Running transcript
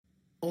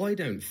I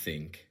don't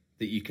think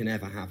that you can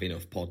ever have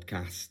enough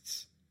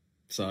podcasts.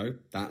 So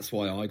that's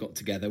why I got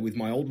together with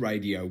my old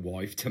radio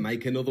wife to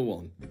make another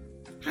one.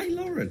 Hey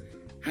Lauren,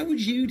 how would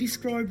you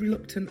describe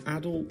Reluctant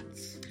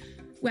Adults?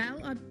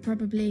 Well, I'd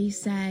probably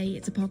say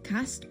it's a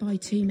podcast by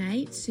two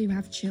mates who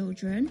have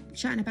children,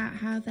 chatting about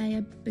how they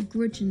are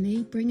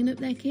begrudgingly bringing up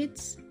their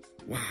kids.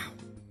 Wow,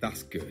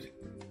 that's good.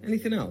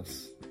 Anything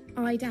else?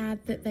 I'd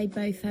add that they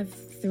both have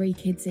 3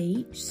 kids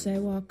each,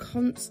 so are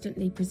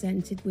constantly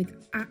presented with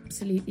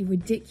absolutely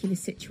ridiculous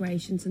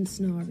situations and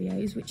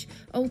scenarios, which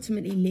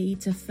ultimately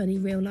lead to funny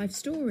real-life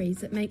stories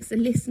that makes the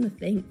listener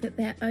think that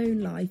their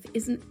own life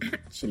isn't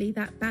actually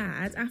that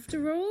bad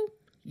after all.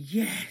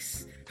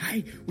 Yes!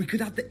 Hey, we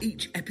could add that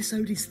each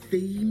episode is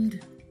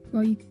themed.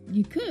 Well,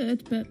 you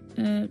could, but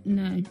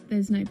no,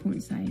 there's no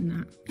point saying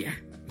that. Yeah,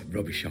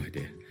 rubbish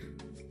idea.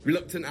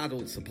 Reluctant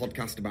Adults, a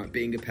podcast about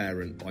being a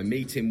parent by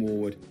me, Tim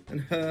Ward, and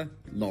her,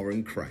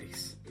 Lauren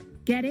Crace.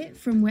 Get it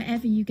from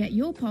wherever you get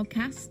your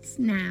podcasts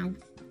now.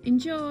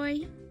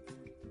 Enjoy!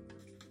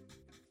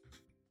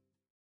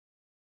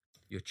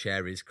 Your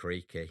chair is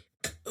creaky.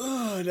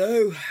 Oh,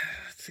 no.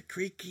 It's a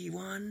creaky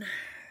one,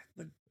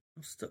 but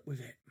I'm stuck with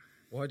it.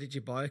 Why did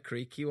you buy a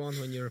creaky one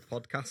when you're a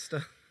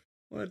podcaster?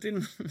 Well, it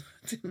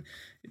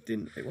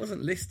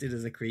wasn't listed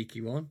as a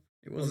creaky one.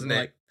 It wasn't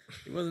it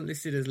wasn't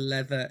listed as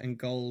leather and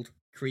gold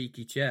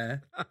creaky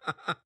chair.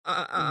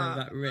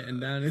 That written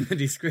down in the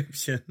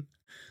description.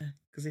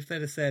 Because if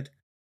it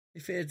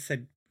had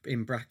said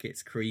in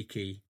brackets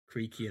creaky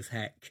as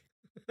heck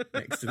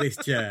next to this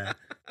chair,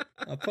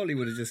 I probably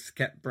would have just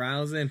kept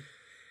browsing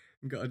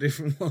and got a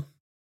different one.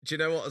 Do you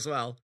know what as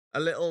well? A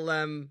little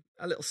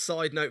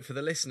side note for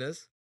the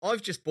listeners.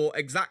 I've just bought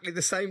exactly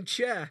the same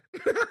chair.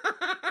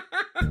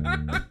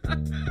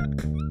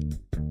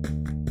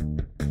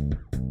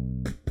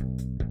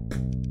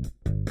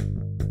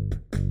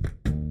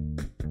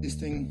 This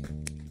thing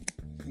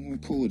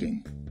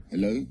recording.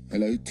 Hello,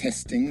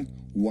 testing.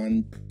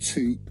 1,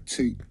 2,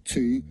 2,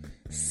 2.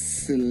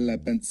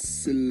 Syllab.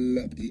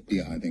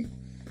 Yeah, I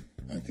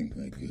think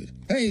they're good.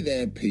 Hey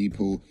there,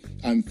 people.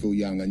 I'm Phil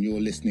Young, and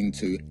you're listening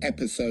to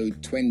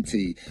episode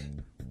 20.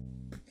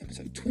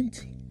 Episode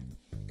 20?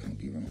 Can't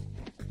be right.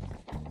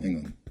 Hang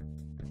on.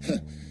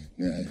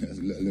 Yeah,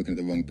 looking at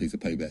the wrong piece of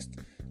paper. That's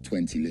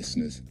 20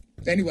 listeners.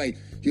 Anyway,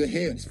 you're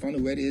here. It's fun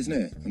already, isn't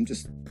it? I'm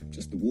just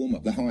the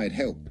warm-up, the hired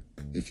help,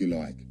 if you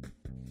like.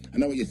 I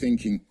know what you're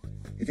thinking.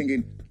 You're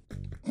thinking,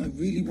 I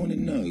really want to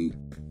know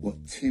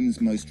what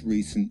Tim's most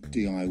recent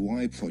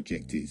DIY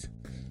project is.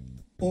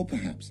 Or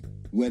perhaps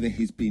whether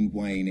he's been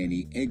weighing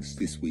any eggs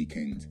this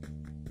weekend.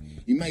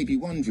 You may be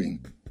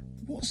wondering,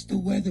 what's the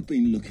weather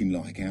been looking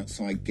like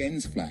outside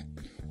Gen's flat?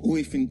 Or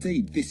if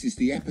indeed this is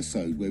the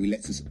episode where he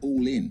lets us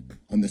all in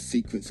on the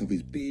secrets of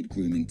his beard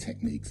grooming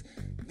techniques.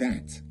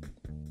 That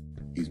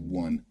is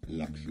one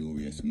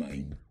luxurious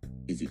mane,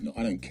 is it not?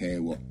 I don't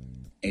care what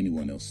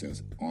anyone else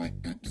says. I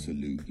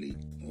absolutely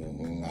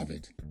love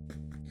it.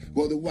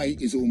 Well, the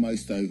wait is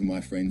almost over,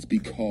 my friends,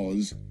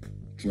 because,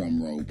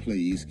 drum roll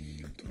please,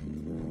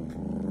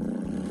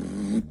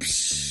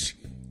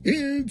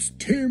 it's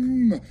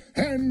Tim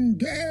and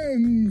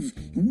Gen's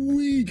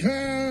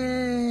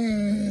weekend.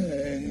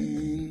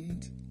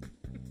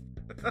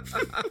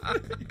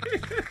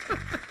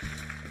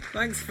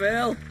 Thanks,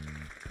 Phil.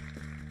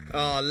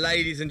 Oh,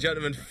 ladies and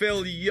gentlemen,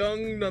 Phil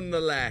Young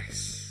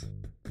nonetheless.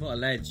 What a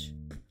ledge.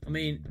 I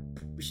mean,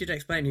 we should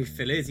explain who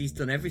Phil is. He's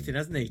done everything,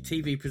 hasn't he?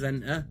 TV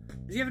presenter.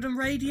 Has he ever done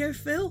radio,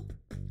 Phil?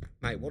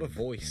 Mate, what a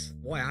voice.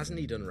 Why hasn't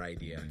he done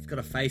radio? He's got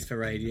a face for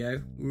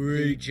radio.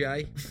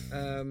 DJ.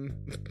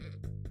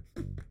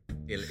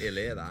 He'll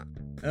hear that.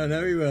 Oh,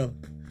 no, he will.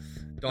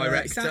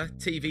 Director,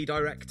 TV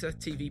director,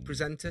 TV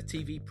presenter,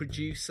 TV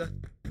producer,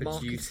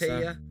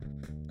 marketeer,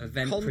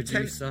 event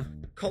producer.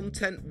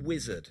 Content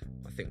wizard.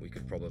 I think we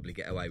could probably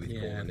get away with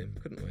calling him,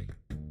 couldn't we?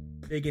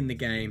 Big in the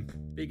game.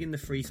 Big in the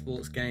free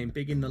sports game.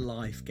 Big in the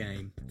life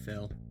game,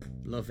 Phil.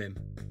 Love him.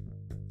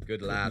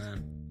 Good lad.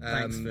 Man.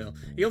 Thanks, Phil.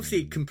 He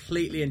obviously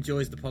completely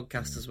enjoys the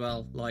podcast as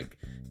well. Like,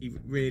 he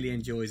really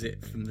enjoys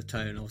it from the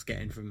tone I was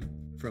getting from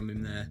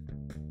him there.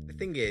 The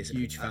thing is,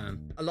 huge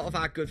fan. A lot of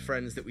our good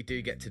friends that we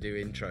do get to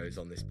do intros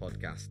on this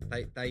podcast,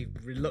 they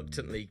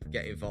reluctantly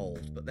get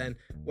involved, but then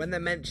when they're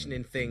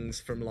mentioning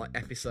things from like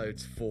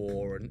episodes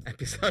 4 and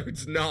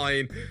episodes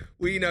 9,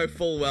 we know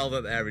full well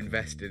that they're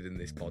invested in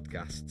this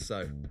podcast.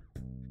 So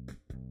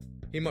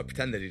he might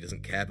pretend that he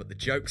doesn't care, but the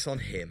joke's on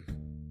him,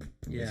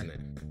 isn't it?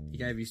 He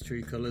gave his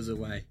true colours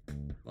away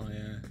by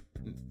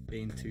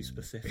being too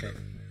specific.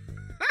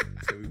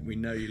 So we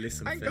know you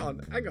listen. Hang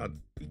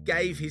on. He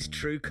gave his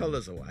true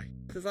colours away.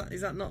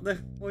 Is that not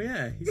the? Well,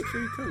 yeah, his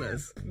true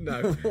colours.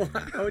 No.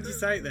 How would you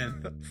say it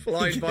then?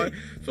 flying by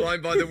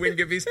the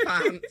wing of his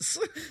pants.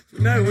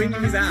 No, wing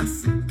of his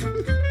ass.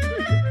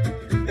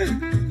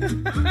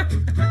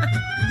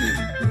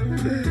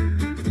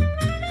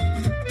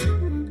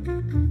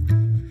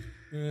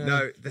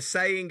 No, the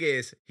saying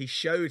is he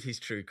showed his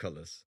true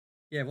colours.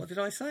 Yeah, what did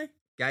I say?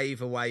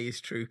 Gave away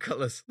his true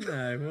colours.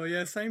 No, well,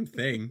 yeah, same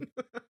thing.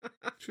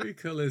 True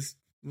colours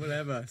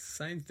whatever.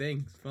 Same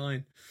thing. It's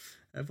fine.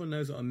 Everyone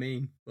knows what I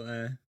mean. But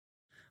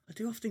I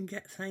do often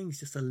get things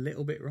just a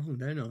little bit wrong,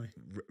 don't I?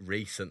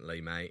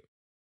 Recently, mate.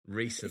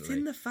 Recently. It's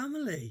in the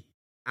family.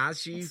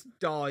 As you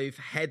dive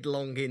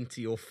headlong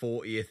into your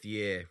 40th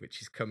year,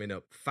 which is coming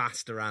up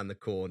fast around the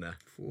corner.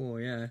 Oh,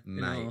 yeah.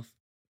 Mate.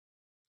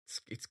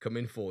 It's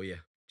coming for you.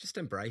 Just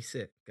embrace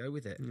it. Go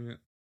with it. Yeah.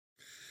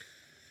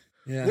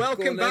 Yeah.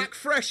 Welcome back,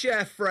 Fresh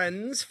Air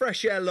friends,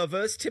 Fresh Air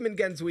lovers, Tim and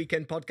Gen's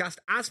Weekend Podcast.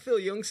 As Phil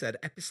Young said,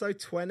 episode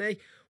 20.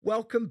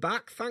 Welcome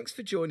back. Thanks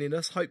for joining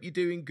us. Hope you're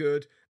doing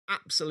good.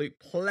 Absolute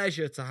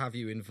pleasure to have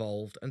you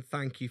involved. And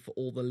thank you for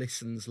all the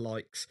listens,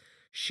 likes,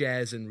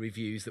 shares and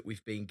reviews that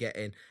we've been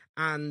getting.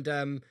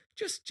 And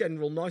just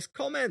general nice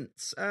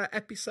comments.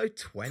 Episode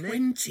 20.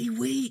 20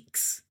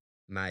 weeks.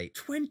 Mate.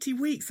 20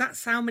 weeks.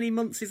 That's how many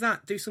months is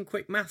that? Do some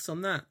quick maths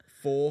on that.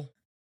 4,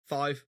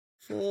 5.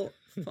 4,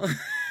 5.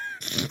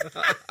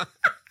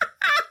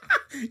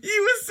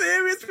 You were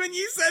serious when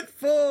you said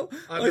 4.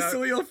 I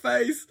saw your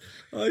face.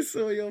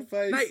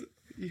 Mate,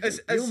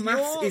 your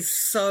maths is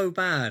so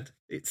bad.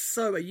 It's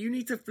so bad. You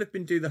need to flip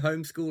and do the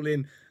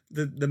homeschooling,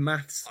 the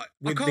maths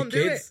with the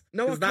kids.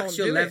 No, I can't that's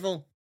your do level.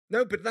 It.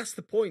 No, but that's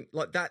the point.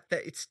 Like that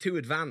it's too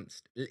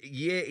advanced.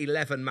 Year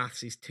 11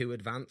 maths is too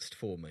advanced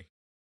for me.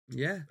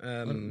 Yeah,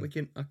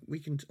 we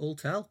can all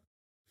tell.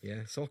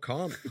 Yeah, so I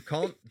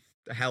can't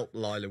help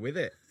Lila with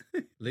it.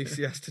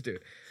 Lucy has to do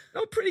it.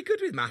 No, I'm pretty good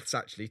with maths,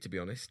 actually, to be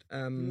honest.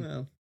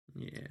 Well,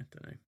 yeah, I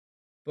don't know.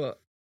 But,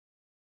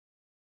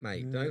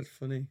 mate,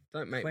 funny.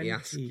 Don't make me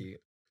ask you.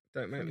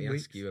 Don't make me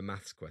ask you a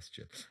maths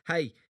question.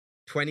 Hey,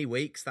 20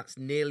 weeks. That's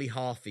nearly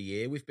half a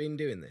year we've been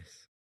doing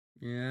this.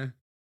 Yeah.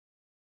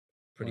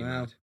 Pretty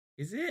mad.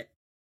 Is it?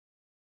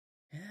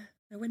 Yeah.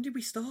 Now, when did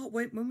we start?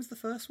 When was the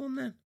first one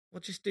then?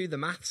 Well, just do the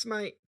maths,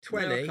 mate.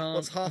 20. No,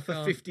 what's half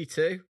of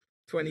 52?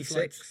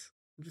 26.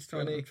 I'm just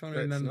trying to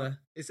remember.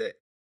 Is it?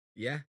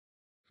 Yeah.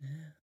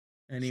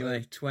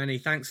 Anyway, 20.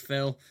 Thanks,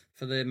 Phil,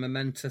 for the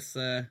momentous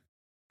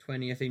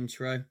 20th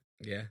intro.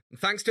 Yeah. And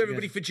thanks to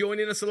everybody for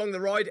joining us along the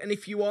ride. And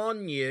if you are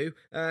new,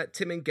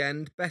 Tim and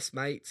Gend, best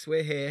mates,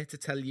 we're here to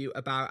tell you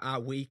about our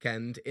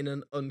weekend in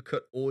an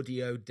uncut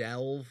audio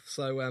delve.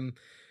 So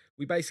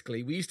we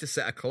used to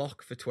set a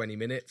clock for 20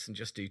 minutes and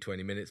just do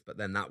 20 minutes, but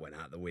then that went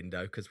out the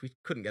window because we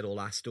couldn't get all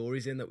our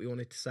stories in that we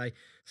wanted to say.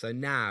 So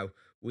now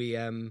we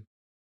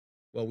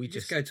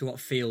just go to what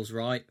feels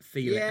right,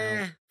 feel it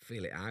out.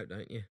 Feel it out,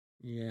 don't you?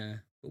 Yeah,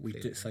 but we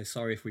do. So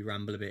sorry if we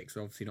ramble a bit because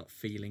we're obviously not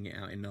feeling it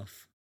out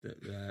enough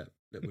that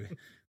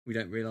we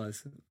don't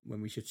realise when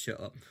we should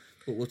shut up.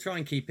 But we'll try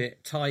and keep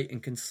it tight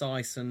and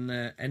concise and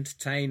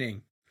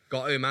entertaining.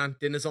 Got to, man.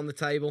 Dinner's on the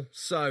table.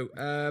 So,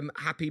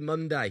 happy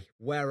Monday.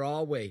 Where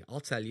are we? I'll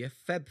tell you.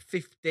 Feb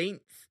 15th,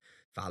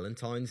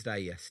 Valentine's Day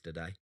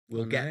yesterday.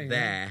 We'll get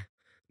there,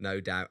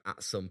 no doubt,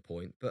 at some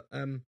point. But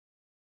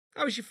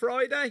how was your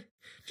Friday?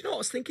 Do you know what I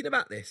was thinking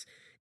about this?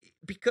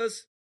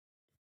 Because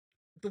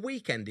the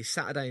weekend is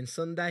Saturday and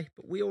Sunday,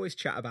 but we always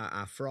chat about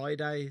our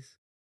Fridays.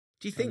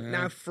 Do you think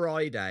now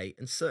Friday,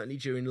 and certainly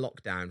during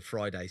lockdown,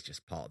 Friday's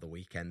just part of the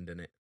weekend, isn't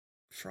it?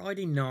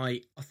 Friday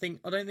night,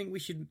 I don't think we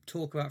should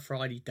talk about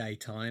Friday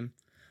daytime,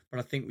 but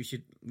I think we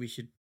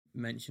should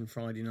mention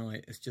Friday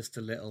night as just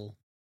a little,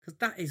 because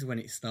that is when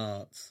it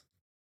starts.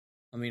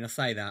 I mean, I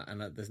say that,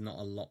 and there's not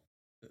a lot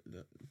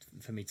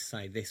for me to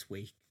say this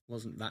week.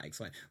 Wasn't that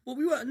exciting? Well,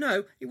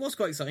 it was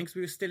quite exciting because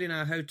we were still in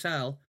our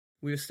hotel.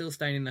 We were still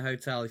staying in the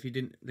hotel. If you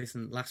didn't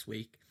listen last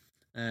week,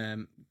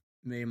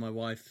 me and my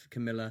wife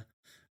Camilla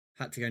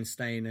had to go and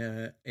stay in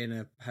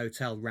a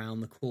hotel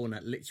round the corner,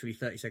 literally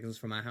 30 seconds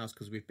from our house,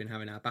 because we've been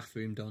having our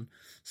bathroom done.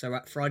 So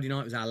Friday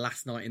night was our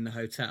last night in the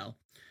hotel.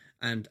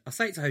 And I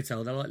say it's a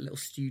hotel, they're like little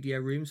studio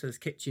rooms, so there's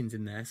kitchens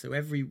in there. So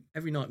every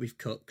night we've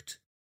cooked.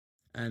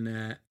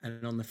 And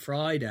on the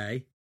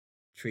Friday,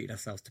 treated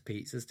ourselves to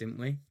pizzas, didn't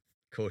we?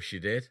 Of course you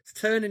did. It's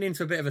turning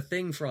into a bit of a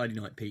thing, Friday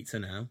night pizza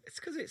now. It's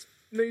because it's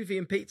movie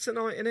and pizza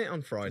night, isn't it,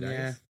 on Fridays?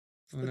 Yeah,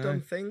 it's the dumb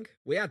thing.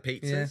 We had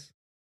pizzas. Yeah.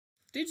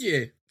 Did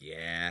you?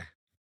 Yeah.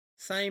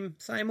 Same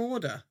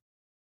order?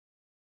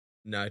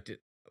 No,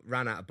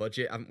 ran out of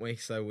budget, haven't we?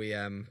 So we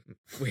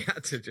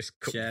had to just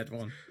cook. Shared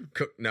one.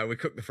 We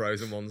cooked the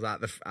frozen ones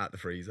out the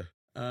freezer.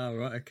 Oh,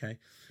 right, okay.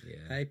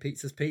 Yeah. Hey,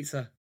 pizza's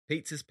pizza.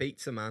 Pizza's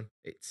pizza, man.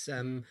 It's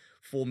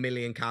 4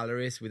 million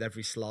calories with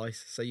every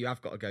slice, so you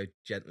have got to go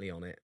gently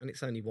on it, and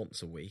it's only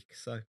once a week,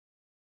 so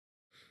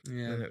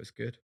yeah, it was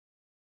good.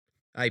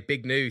 Hey,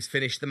 big news!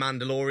 Finished The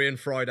Mandalorian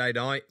Friday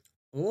night.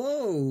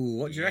 Oh,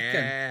 what do you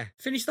reckon?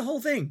 Finished the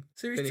whole thing,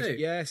 series 2.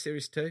 Yeah,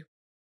 series 2.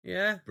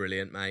 Yeah,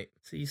 brilliant, mate.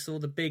 So you saw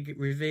the big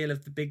reveal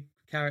of the big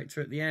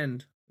character at the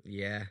end.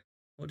 Yeah.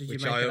 What did you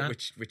make of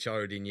that? Which I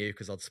already knew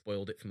because I'd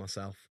spoiled it for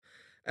myself.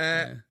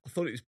 I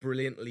thought it was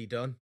brilliantly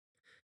done.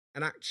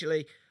 And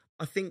actually,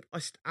 I think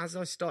as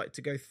I started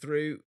to go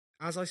through,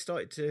 this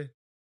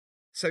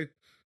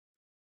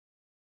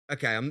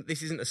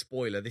isn't a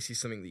spoiler. This is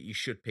something that you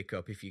should pick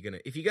up if you're gonna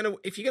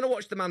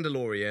watch The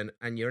Mandalorian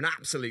and you're an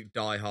absolute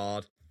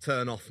diehard.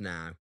 Turn off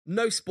now.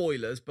 No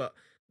spoilers, but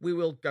we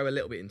will go a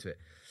little bit into it.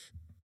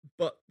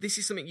 But this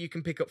is something you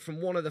can pick up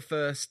from one of the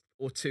first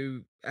or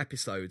two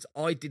episodes,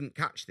 I didn't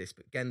catch this,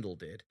 but Gendel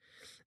did,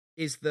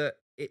 is that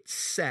it's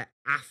set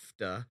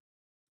after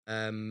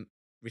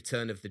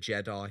Return of the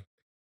Jedi.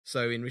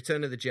 So in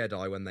Return of the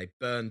Jedi, when they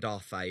burn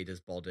Darth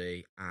Vader's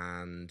body,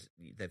 and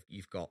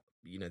you've got,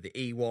 you know, the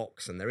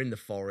Ewoks, and they're in the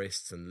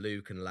forests, and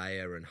Luke and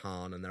Leia and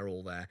Han, and they're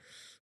all there,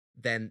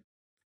 then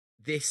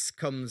this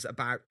comes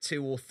about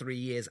 2 or 3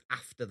 years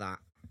after that.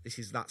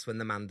 That's when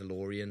The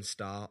Mandalorian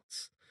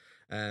starts.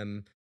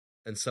 And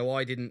so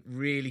I didn't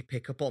really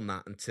pick up on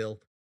that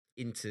until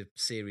into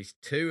series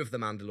 2 of The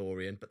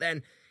Mandalorian. But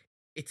then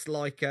it's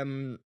like,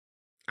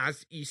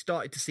 as you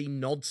started to see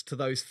nods to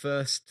those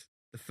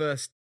the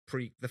first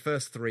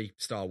 3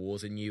 Star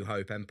Wars, in New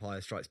Hope,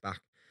 Empire Strikes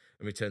Back,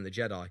 and Return of the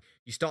Jedi,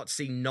 you start to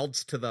see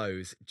nods to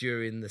those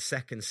during the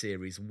second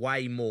series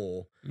way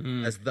more,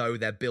 as though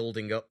they're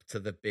building up to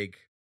the big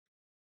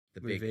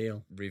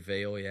reveal,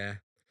 yeah.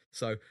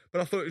 So,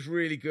 but I thought it was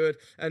really good,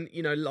 and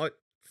you know, like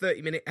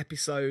 30-minute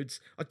episodes.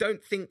 I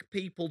don't think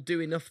people do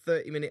enough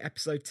 30-minute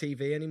episode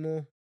TV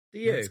anymore. Do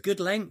you? It's good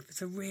length.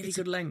 It's a really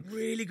good length.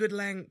 Really good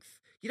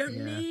length. You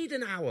don't need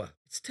an hour.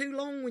 It's too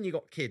long when you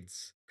got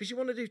kids, because you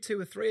want to do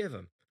 2 or 3 of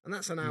them, and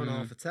that's an hour and a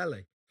half of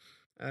telly,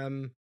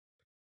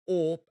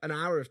 or an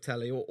hour of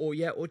telly,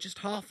 or just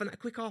a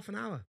quick half an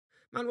hour.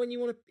 Man, when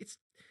you want to, it's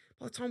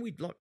by the time we'd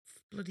like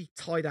bloody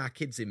tied our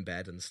kids in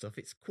bed and stuff,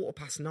 it's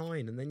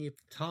 9:15, and then you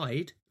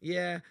tied.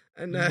 Yeah,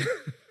 and no,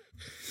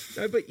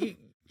 but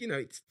you know,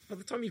 it's by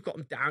the time you've got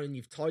them down and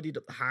you've tidied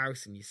up the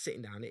house and you're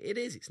sitting down,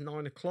 it's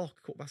 9 o'clock,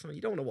 9:15.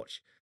 You don't want to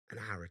watch an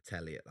hour of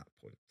telly at that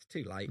point. It's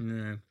too late.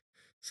 No.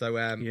 So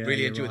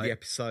really enjoyed the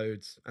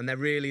episodes, and they're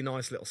really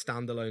nice little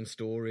standalone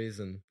stories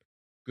and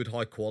good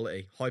high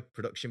quality, high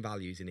production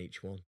values in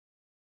each one.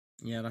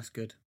 Yeah, that's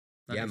good.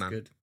 That is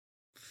good.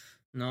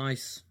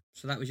 Nice.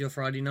 So that was your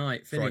Friday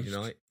night. Finished.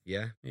 Friday night,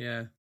 yeah.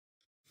 Yeah.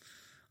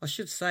 I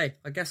should say,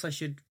 I guess I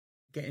should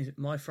get into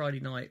my Friday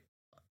night.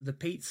 The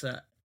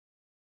pizza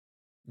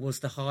was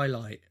the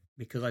highlight,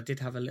 because I did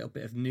have a little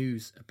bit of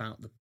news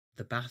about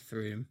the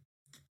bathroom.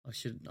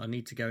 I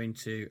need to go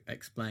into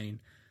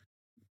explain.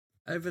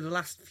 Over the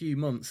last few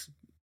months,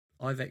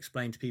 I've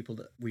explained to people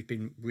that we've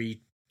been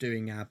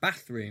redoing our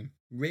bathroom.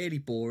 Really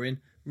boring,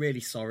 really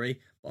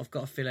sorry, but I've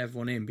got to fill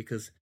everyone in,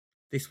 because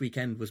this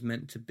weekend was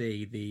meant to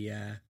be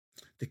the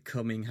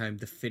coming home,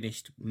 the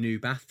finished new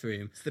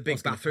bathroom. It's the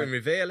big bathroom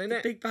reveal, isn't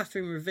it? The big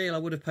bathroom reveal. I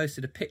would have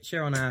posted a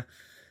picture on our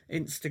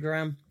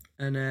Instagram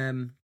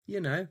and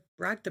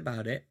bragged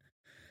about it.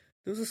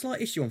 There was a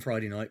slight issue on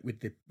Friday night with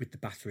the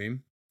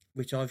bathroom,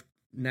 which I've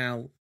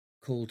now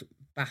called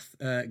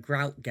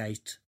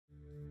Groutgate.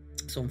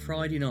 So on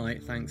Friday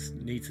night, thanks,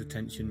 needs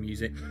attention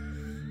music.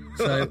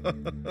 So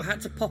I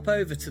had to pop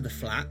over to the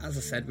flat. As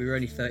I said, we were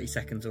only 30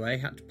 seconds away.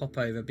 Had to pop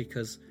over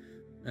because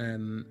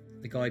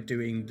the guy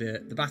doing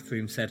the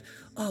bathroom said,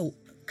 "Oh,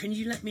 can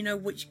you let me know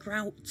which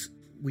grout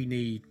we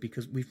need,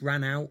 because we've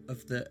ran out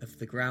of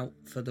the grout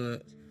for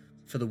the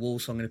wall,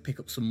 so I'm going to pick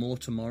up some more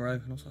tomorrow."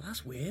 And I was like,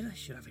 "That's weird. I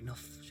should have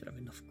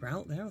enough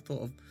grout there." I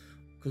thought of,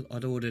 because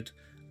I'd ordered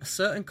a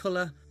certain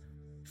colour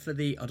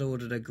I'd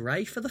ordered a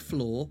grey for the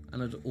floor,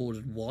 and I'd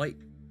ordered white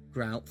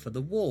grout for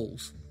the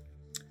walls.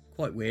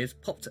 Quite weird.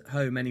 Popped at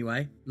home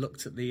anyway.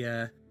 Looked at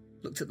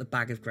the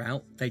bag of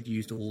grout. They'd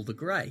used all the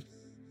grey.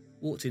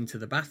 Walked into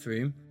the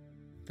bathroom.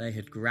 They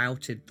had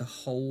grouted the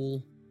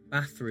whole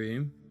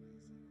bathroom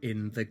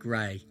in the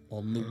grey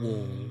on the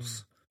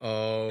walls.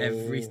 Oh,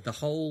 the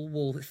whole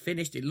wall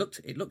finished. It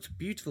looked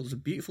beautiful. It was a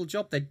beautiful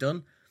job they'd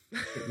done.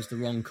 It was the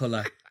wrong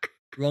colour.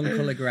 Wrong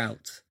colour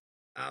grout.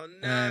 Oh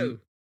no.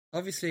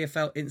 Obviously, I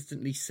felt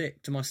instantly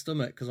sick to my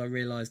stomach, because I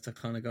realised I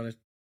kind of got to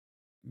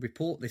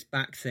report this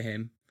back to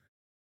him,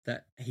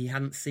 that he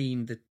hadn't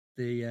seen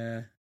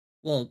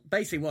well,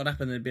 basically what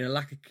happened, there'd been a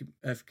lack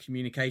of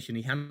communication.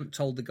 He hadn't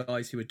told the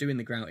guys who were doing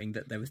the grouting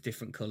that there was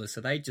different colours,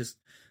 so they just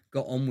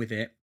got on with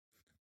it,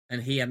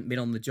 and he hadn't been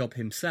on the job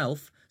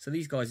himself. So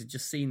these guys had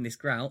just seen this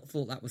grout,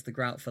 thought that was the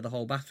grout for the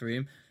whole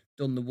bathroom,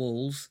 done the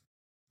walls.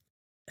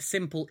 A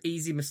simple,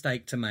 easy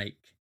mistake to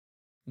make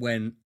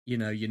when,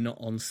 you're not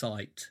on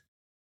site.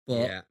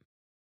 But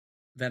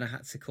then I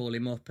had to call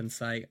him up and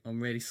say,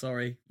 "I'm really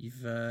sorry,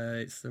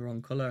 it's the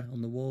wrong colour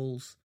on the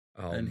walls."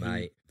 Oh, and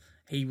mate.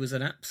 He was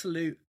an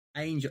absolute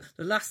angel.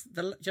 That's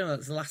the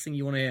last thing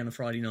you want to hear on a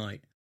Friday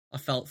night. I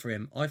felt for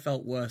him. I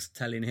felt worse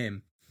telling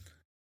him,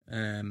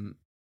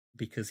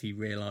 because he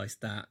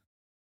realised that,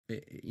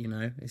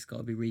 it's got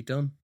to be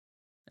redone.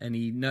 And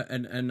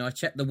and I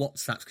checked the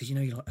WhatsApps, because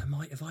you're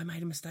like, have I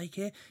made a mistake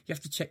here? You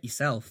have to check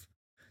yourself.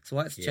 So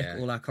I had to check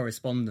all our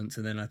correspondence,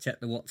 and then I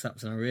checked the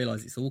WhatsApps, and I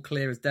realised it's all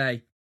clear as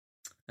day.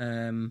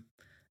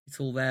 It's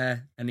all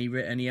there, and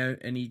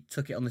he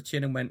took it on the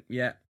chin and went,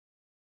 "Yeah,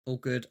 all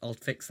good. I'll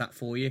fix that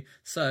for you."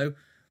 So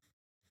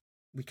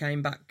we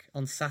came back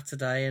on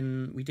Saturday,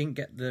 and we didn't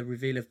get the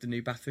reveal of the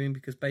new bathroom,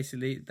 because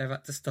basically they've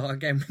had to start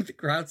again with the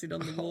grouting on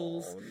the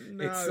walls. Oh,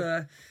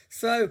 no. It's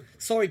so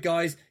sorry,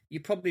 guys.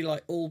 You're probably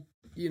like all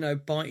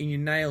biting your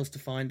nails to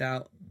find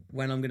out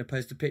when I'm going to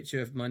post a picture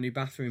of my new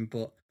bathroom,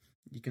 but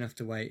you're going to have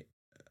to wait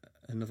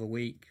another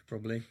week,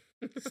 probably.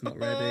 It's not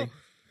ready.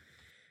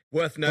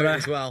 Worth noting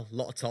as well, a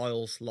lot of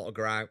tiles, a lot of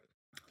grout.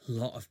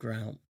 Lot of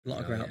grout.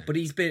 Yeah. But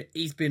he's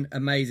been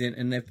amazing,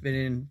 and they've been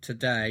in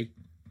today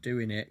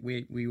doing it.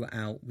 We were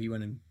out. We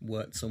went and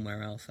worked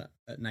somewhere else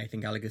at Nathan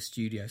Gallagher's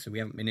studio, so we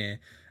haven't been here.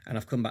 And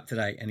I've come back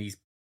today, and he's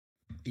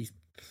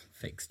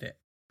fixed it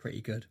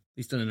pretty good.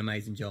 He's done an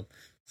amazing job.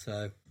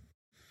 So,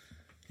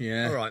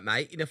 yeah. All right,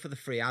 mate. Enough for the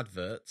free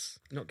adverts.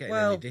 You're not getting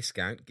any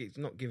discount. You're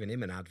not giving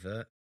him an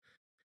advert.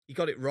 You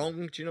got it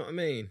wrong. Do you know what I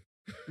mean?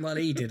 Well,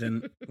 he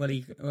didn't.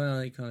 He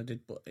kind of did,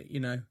 but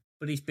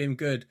but he's been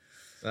good.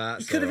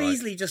 That's he could have all right.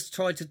 easily just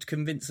tried to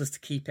convince us to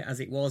keep it as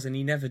it was, and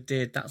he never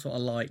did. That's what I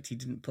liked. He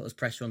didn't put us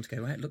pressure on to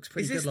go, well, it looks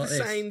pretty Is this good like the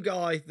this. same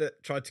guy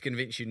that tried to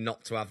convince you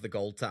not to have the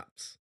gold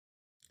taps?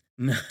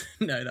 No,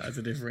 that was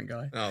a different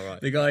guy. Oh,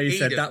 right. The guy who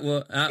said that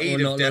will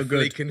not look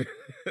good.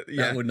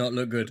 Yeah. That would not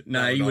look good.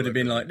 No, he would have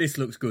been like, this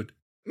looks good.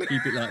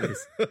 Keep it like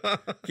this.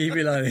 Keep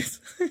it like this.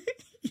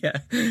 Yeah.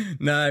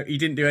 No, he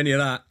didn't do any of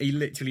that. He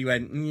literally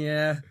went,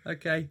 yeah,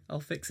 okay,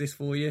 I'll fix this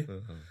for you.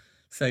 Uh-huh.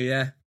 So,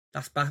 yeah,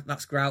 that's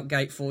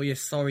Groutgate for you.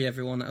 Sorry,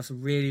 everyone. That's a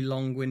really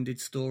long-winded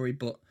story,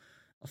 but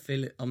I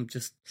feel it. I'm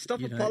just...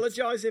 Stop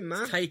apologising,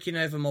 man. It's taking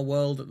over my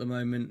world at the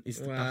moment is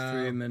the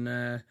bathroom, and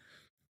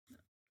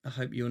I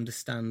hope you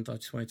understand. I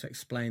just wanted to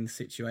explain the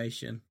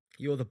situation.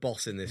 You're the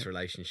boss in this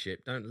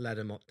relationship. Don't let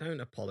them. Don't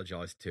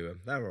apologise to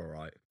them. They're all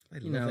right. They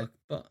love it.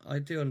 But I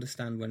do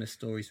understand when a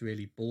story's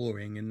really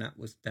boring, and that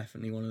was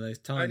definitely one of those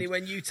times. Only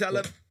when you tell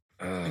them.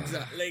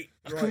 Exactly.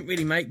 I couldn't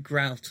really make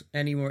Grout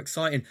any more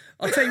exciting.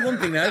 I'll tell you one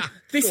thing though.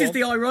 This is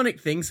the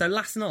ironic thing. So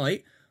last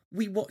night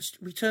we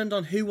turned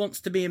on Who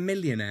Wants to Be a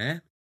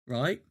Millionaire,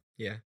 right?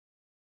 Yeah.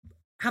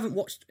 Haven't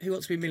watched Who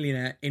Wants to Be a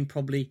Millionaire in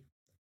probably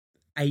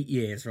 8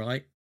 years,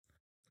 right?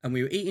 And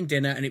we were eating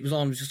dinner, and it was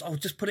on. It was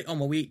just put it on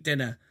while we eat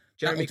dinner.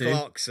 Jeremy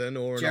Clarkson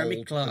or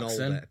Jeremy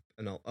Clarkson,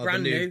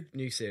 brand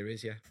new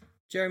series, yeah.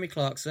 Jeremy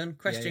Clarkson.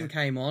 Question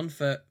came on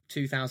for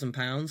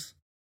 £2,000.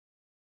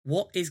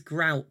 What is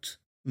grout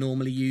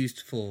normally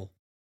used for?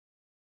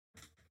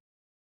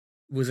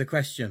 Was the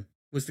question,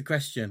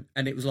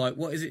 and it was like,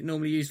 what is it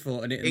normally used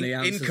for? And the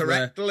answers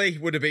incorrectly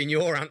would have been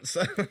your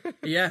answer.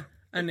 Yeah,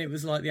 and it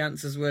was like the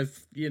answers were,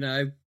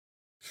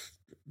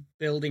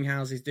 building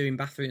houses, doing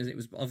bathrooms. It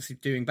was obviously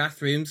doing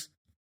bathrooms.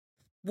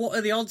 What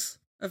are the odds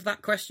of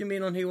that question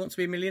being on Who Wants to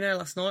Be a Millionaire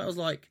last night? I was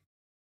like,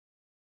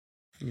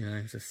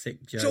 it was a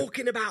sick joke.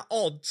 Talking about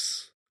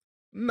odds,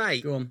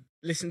 mate. Go on.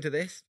 Listen to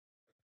this.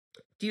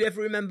 Do you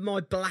ever remember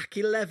my Black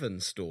 11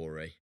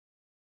 story?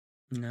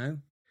 No.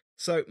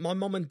 So my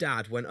mum and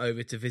dad went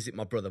over to visit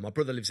my brother. My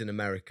brother lives in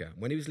America.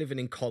 When he was living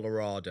in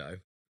Colorado,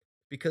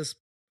 because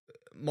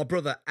my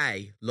brother,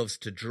 A, loves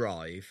to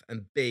drive,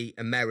 and B,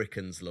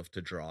 Americans love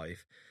to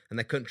drive, and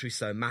their country's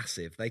so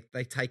massive,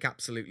 they take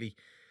absolutely...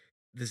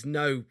 There's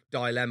no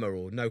dilemma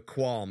or no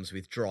qualms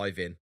with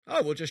driving.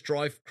 Oh, we'll just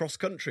drive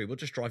cross-country. We'll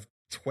just drive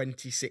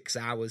 26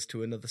 hours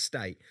to another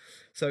state.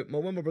 So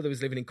when my brother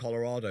was living in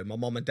Colorado, my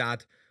mum and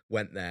dad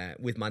went there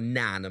with my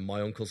nan and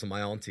my uncles and my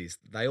aunties.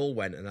 They all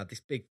went and had this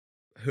big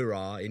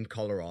hurrah in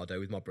Colorado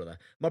with my brother.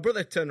 My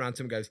brother turned around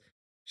to him and goes,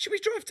 should we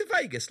drive to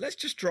Vegas? Let's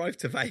just drive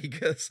to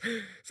Vegas.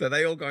 So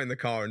they all got in the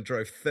car and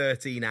drove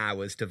 13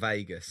 hours to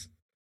Vegas.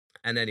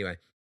 And anyway,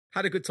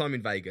 had a good time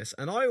in Vegas.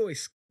 And I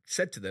always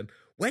said to them,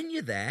 when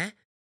you're there,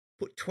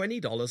 put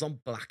 $20 on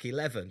Black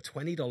 11,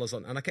 $20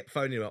 on. And I kept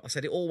phoning them up. I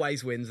said, it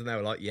always wins. And they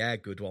were like, yeah,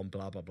 good one,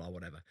 blah, blah, blah,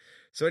 whatever.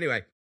 So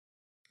anyway,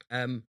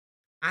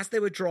 as they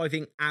were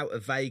driving out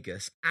of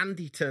Vegas,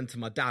 Andy turned to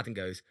my dad and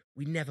goes,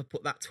 we never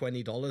put that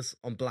 $20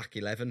 on Black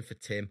 11 for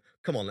Tim.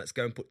 Come on, let's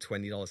go and put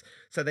 $20.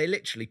 So they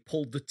literally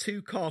pulled the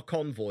 2-car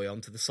convoy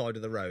onto the side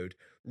of the road,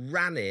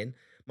 ran in,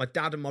 my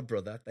dad and my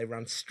brother, they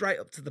ran straight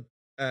up to the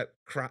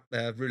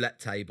roulette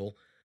table,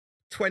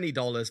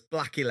 $20,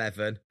 Black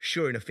 11.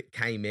 Sure enough, it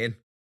came in,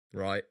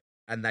 right?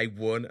 And they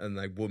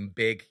won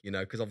big,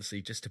 because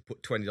obviously just to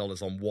put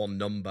 $20 on one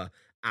number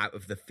out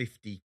of the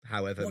 50,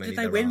 however what many did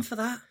they win are. for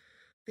that?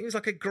 I think it was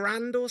like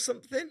 $1,000 or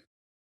something.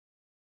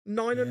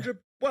 900,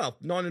 well,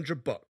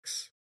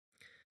 $900.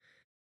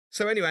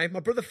 So anyway, my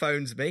brother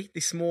phones me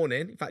this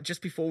morning, in fact,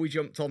 just before we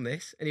jumped on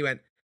this, and he went,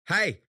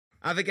 hey,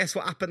 have a guess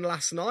what happened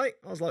last night?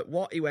 I was like,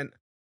 what? He went,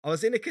 I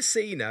was in a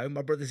casino.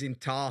 My brother's in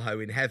Tahoe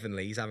in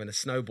Heavenly. He's having a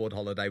snowboard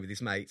holiday with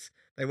his mates.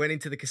 They went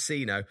into the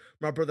casino.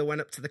 My brother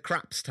went up to the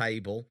craps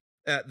table,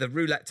 the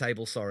roulette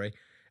table, sorry,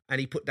 and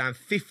he put down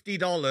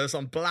 $50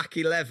 on Black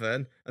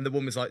 11, and the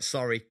woman was like,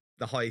 sorry,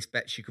 the highest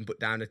bets you can put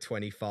down are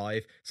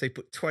 25. So he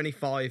put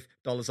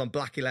 $25 on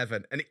Black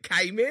 11 and it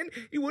came in.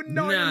 He won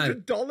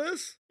 $900. No.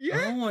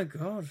 Yeah. Oh my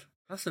God.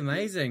 That's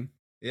amazing.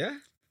 Yeah.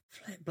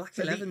 Black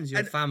 11's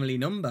your family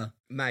number.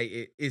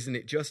 Mate, isn't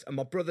it just? And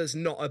my brother's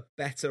not a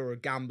bettor or a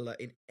gambler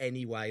in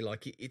any way.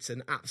 Like, it's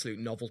an absolute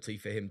novelty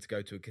for him to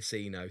go to a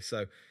casino.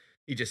 So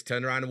he just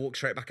turned around and walked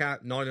straight back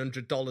out.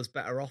 $900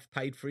 better off,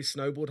 paid for his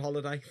snowboard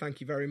holiday. Thank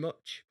you very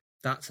much.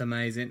 That's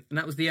amazing. And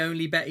that was the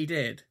only bet he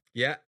did?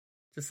 Yeah.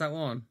 Just that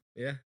one?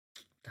 Yeah.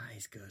 That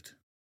is good.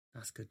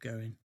 That's good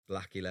going.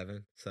 Black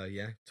 11. So,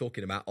 yeah,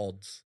 talking about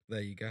odds.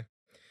 There you go.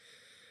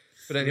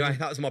 But anyway,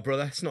 that was my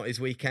brother. It's not his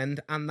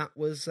weekend, and that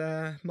was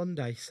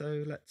Monday.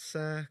 So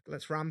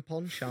let's ramp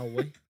on, shall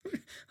we?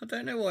 I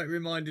don't know why it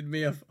reminded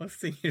me of. I was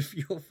thinking of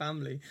your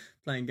family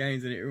playing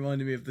games, and it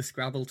reminded me of the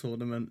Scrabble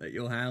tournament at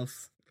your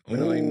house.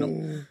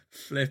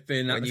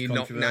 Flipping, that was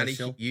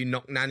controversial. You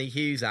knocked Nanny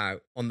Hughes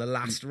out on the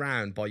last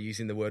round by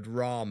using the word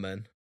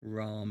ramen.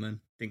 Ramen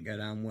didn't go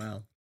down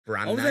well.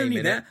 Brand I was name only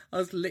in there.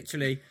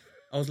 it.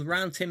 I was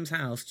around Tim's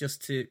house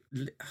just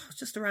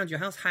around your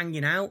house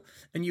hanging out,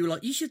 and you were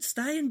like, you should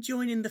stay and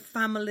join in the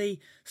family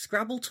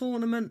Scrabble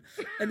tournament.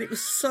 And it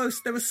was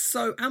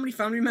how many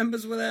family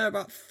members were there?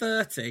 About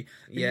 30.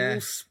 And Yeah.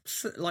 you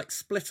all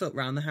split up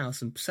around the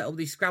house and set up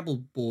these Scrabble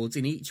boards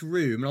in each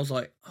room. And I was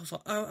like,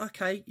 oh,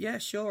 okay, yeah,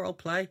 sure, I'll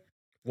play.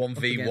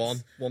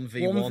 1v1.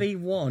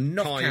 1v1,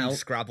 knockout. Time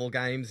Scrabble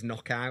games,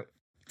 knockout.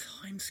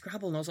 Time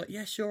Scrabble. And I was like,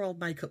 yeah, sure, I'll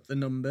make up the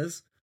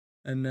numbers.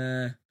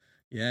 And,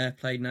 yeah,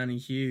 played Nanny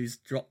Hughes,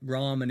 dropped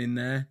ramen in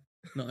there.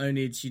 Not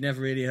only had she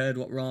never really heard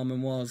what ramen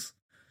was.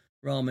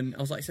 Ramen,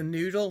 I was like, it's a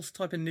noodle,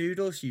 type of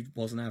noodle. She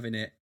wasn't having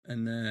it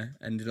and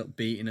ended up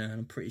beating her. And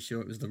I'm pretty sure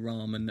it was the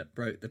ramen that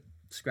broke the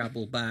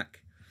Scrabble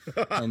back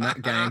on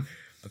that game.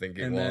 I think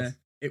it was.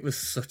 It was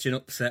such an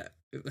upset.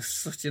 It was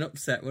such an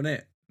upset, wasn't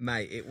it?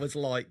 Mate, it was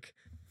like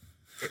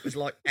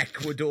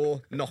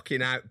Ecuador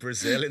knocking out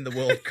Brazil in the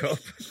World Cup.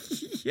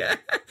 Yeah.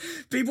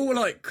 People were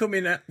like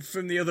coming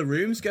from the other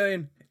rooms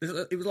going,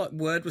 it was like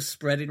word was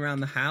spreading around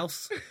the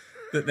house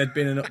that there'd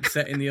been an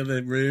upset in the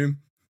other room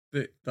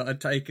that had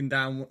taken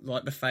down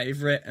like the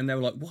favourite, and they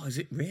were like, what, is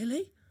it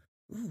really?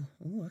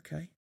 Oh,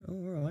 okay. Oh,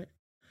 all right.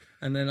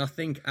 And then I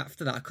think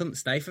after that I couldn't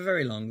stay for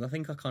very long. I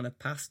think I kind of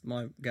passed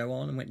my go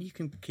on and went, you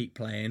can keep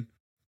playing.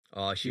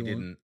 Oh, she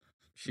didn't.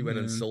 She went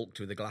and sulked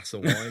with a glass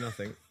of wine, I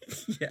think.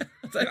 Yeah.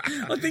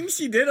 I think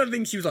she did. I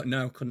think she was like,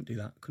 no, couldn't do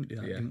that.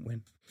 Yeah. Didn't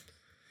win.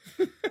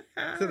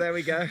 So there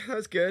we go. That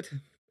was good.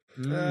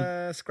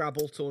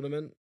 Scrabble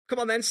tournament. Come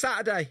on then,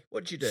 Saturday.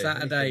 What did you do?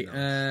 Saturday,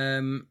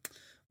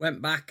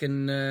 went back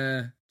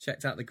and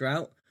checked out the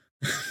grout.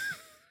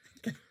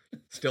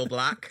 Still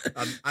black.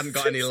 I hadn't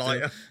got any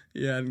lighter.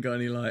 Yeah, I hadn't got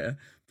any lighter.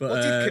 But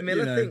what did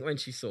Camilla think when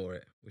she saw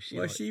it? Was she?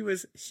 Well,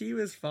 she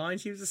was fine.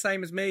 She was the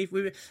same as me.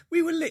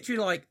 We were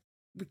literally like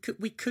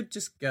we could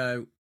just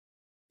go.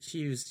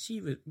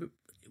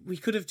 We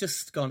could have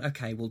just gone,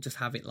 okay, we'll just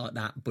have it like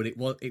that, but it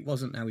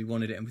wasn't how we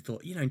wanted it, and we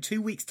thought, in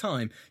 2 weeks'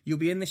 time, you'll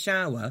be in the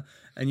shower,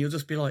 and you'll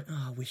just be like,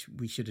 oh, I wish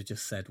we should have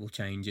just said we'll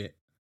change it.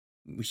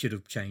 We should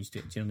have changed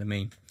it. Do you know what I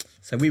mean?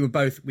 So we were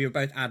both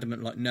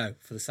adamant, like, no,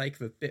 for the sake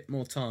of a bit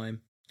more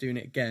time, doing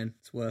it again,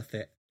 it's worth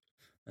it.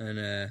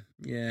 And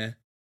yeah.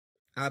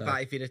 How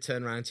about if you'd have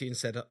turned around to you and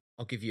said,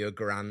 I'll give you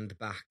 $1,000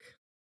 back?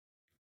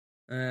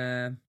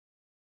 Don't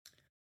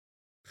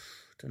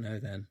know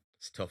then.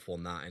 It's a tough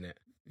one, that, innit?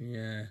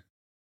 Yeah.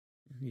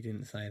 He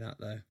didn't say that,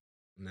 though.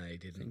 No, he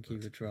didn't. I think he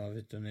would rather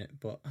have done it.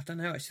 But I don't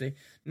know, actually.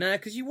 No,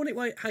 because you want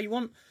it how you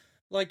want.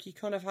 Like, you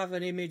kind of have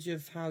an image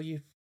of how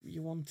you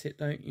want it,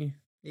 don't you?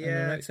 Yeah. And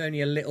I know it's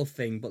only a little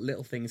thing, but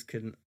little things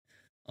couldn't.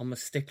 I'm a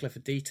stickler for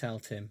detail,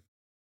 Tim.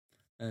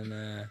 And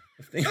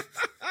if things,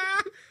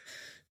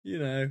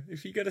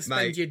 if you got to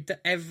spend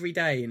every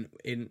day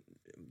in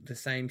the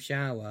same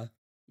shower,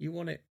 you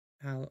want it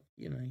how,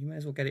 you may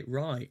as well get it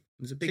right.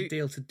 It was a big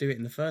deal to do it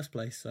in the first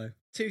place, so.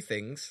 2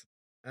 things.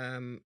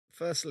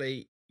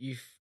 Firstly, you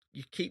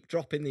keep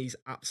dropping these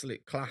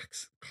absolute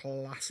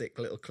classic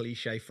little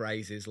cliche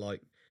phrases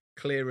like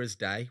clear as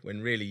day,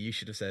 when really you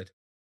should have said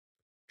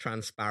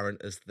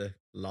transparent as the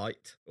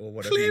light or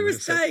whatever. Clear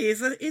as day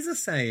is a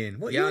saying.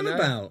 What are you on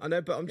about? I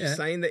know, but I'm just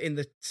saying that in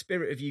the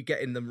spirit of you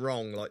getting them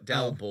wrong, like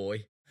Del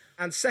Boy.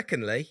 And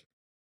secondly,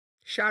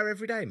 shower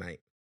every day,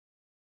 mate.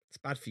 It's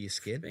bad for your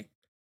skin.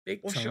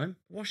 Big time.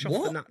 Wash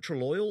off the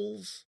natural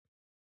oils.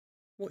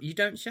 What, you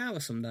don't shower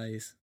some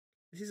days?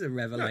 This is a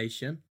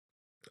revelation.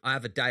 No. I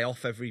have a day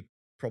off every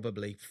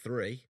probably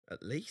 3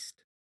 at least.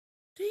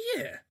 Do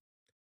you?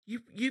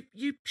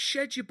 You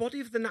shed your body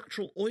of the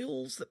natural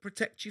oils that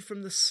protect you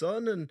from the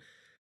sun and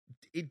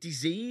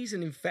disease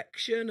and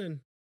infection,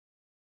 and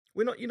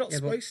you're not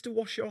supposed to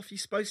wash off. You're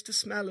supposed to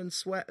smell and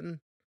sweat and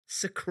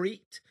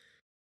secrete.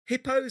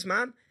 Hippos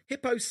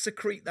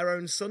secrete their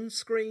own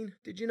sunscreen.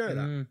 Did you know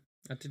that?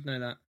 I did know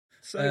that.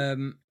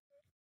 So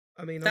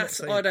I mean,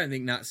 I don't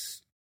think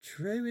that's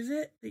true, is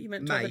it? That you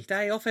meant to have a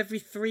day off every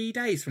 3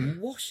 days from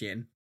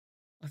washing?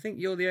 I think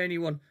you're the only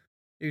one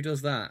who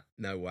does that.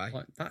 No way.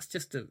 Like, that's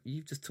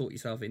you've just taught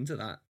yourself into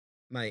that.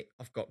 Mate,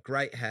 I've got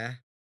great hair.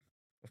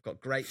 I've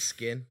got great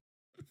skin.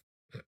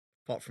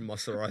 Apart from my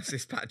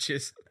psoriasis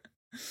patches.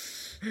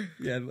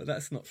 Yeah, but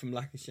that's not from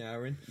lack of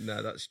showering.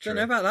 No, that's true. Don't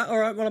know about that. All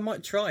right, well, I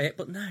might try it,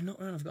 but no, not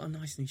when I've got a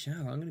nice new shower.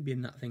 I'm going to be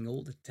in that thing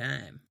all the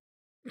time.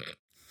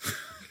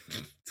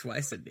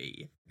 Twice a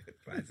day.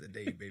 Twice a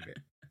day, baby.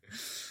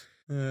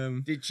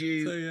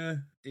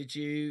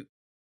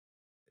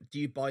 Do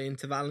you buy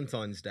into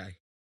Valentine's Day?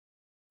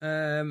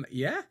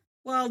 Yeah.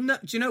 Well, no.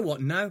 Do you know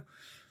what? No.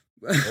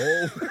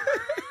 Oh.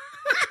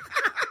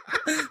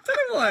 don't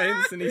know why I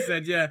instantly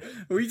said, yeah.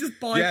 Are we just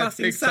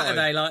bypassing big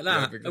Saturday time. like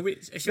that?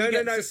 Yeah, Should we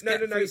get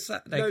through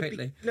Saturday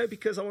quickly? No,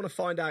 because I want to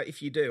find out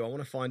if you do. I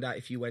want to find out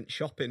if you went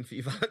shopping for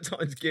your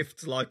Valentine's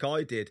gifts like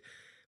I did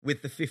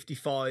with the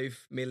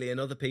 55 million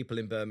other people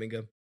in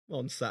Birmingham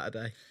on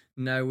Saturday.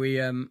 No,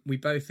 we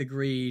both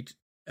agreed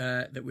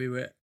that we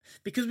were,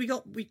 because we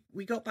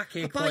got back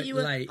here quite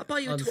late. I'll buy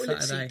you a on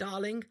toilet Saturday. seat,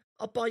 darling.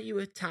 I'll buy you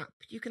a tap.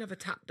 You can have a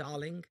tap,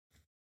 darling.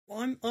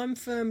 I'm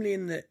firmly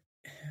in the,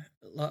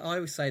 like I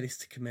always say this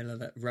to Camilla,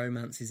 that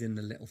romance is in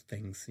the little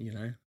things. You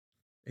know,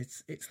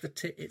 it's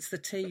the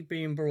tea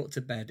being brought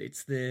to bed.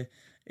 It's the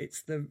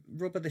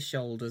rub of the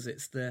shoulders.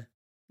 It's the,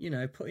 you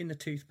know, putting the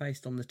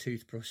toothpaste on the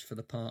toothbrush for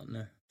the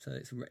partner. So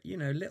it's, you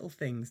know, little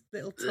things,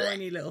 little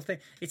tiny little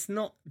things. It's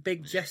not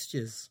big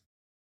gestures,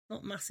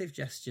 not massive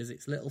gestures.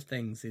 It's little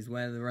things is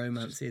where the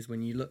romance is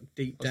when you look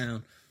deep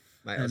down.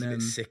 Mate, I was a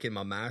bit sick in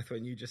my mouth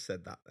when you just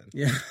said that then.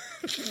 Yeah.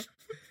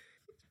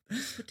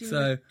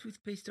 So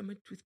toothpaste on my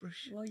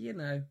toothbrush. Well, you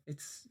know,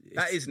 it's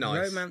that is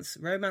nice.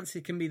 Romance,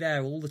 it can be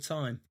there all the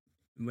time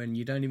when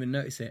you don't even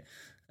notice it.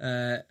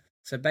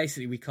 So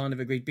basically, we kind of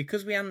agreed,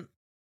 because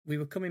we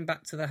were coming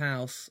back to the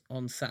house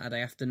on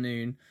Saturday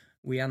afternoon.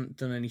 We hadn't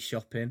done any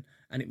shopping,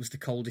 and it was the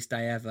coldest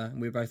day ever. And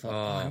we were both like,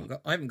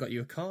 I haven't got you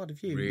a card,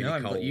 have you? Really no, I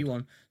haven't cold. got you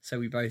one. So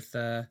we both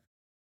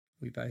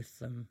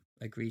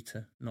agreed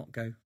to not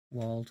go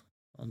wild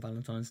on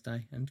Valentine's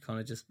Day and kind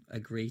of just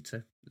agree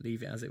to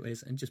leave it as it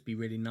is and just be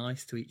really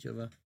nice to each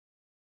other,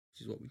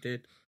 which is what we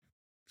did.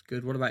 It's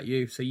good. What about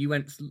you? So you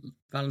went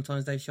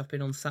Valentine's Day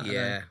shopping on Saturday?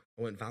 Yeah,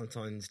 I went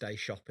Valentine's Day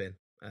shopping.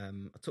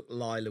 I took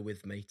Lila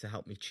with me to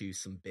help me choose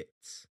some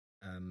bits.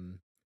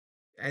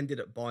 Ended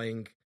up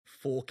buying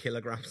 4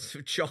 kilograms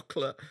of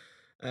chocolate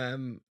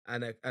and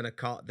a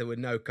card. There were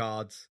no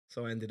cards,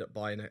 so I ended up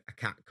buying a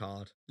cat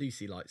card.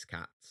 Lucy likes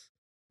cats,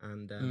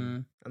 and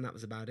that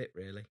was about it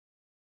really.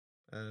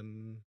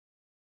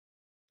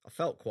 I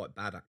felt quite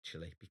bad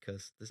actually,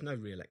 because there's no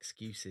real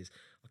excuses.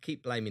 I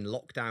keep blaming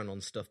lockdown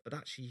on stuff, but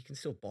actually you can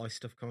still buy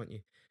stuff, can't you?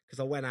 Because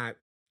I went out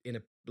in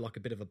a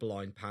bit of a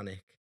blind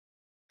panic,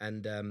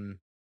 and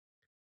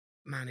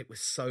man, it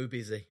was so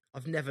busy.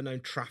 I've never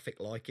known traffic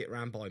like it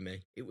round by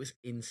me. It was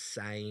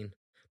insane.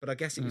 But I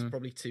guess it was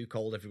probably too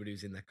cold. Everybody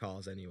was in their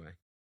cars anyway.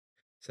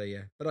 So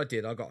yeah, but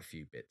I got a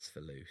few bits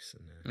for Luce,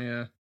 and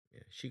yeah,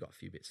 she got a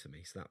few bits for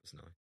me, so that was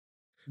nice.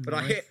 But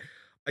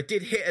I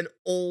did hit an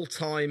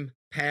all-time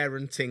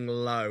parenting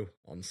low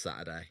on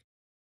Saturday.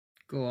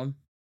 Go on.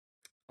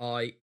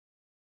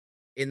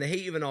 In the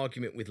heat of an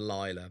argument with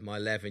Lila, my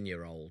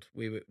 11-year-old,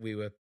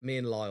 me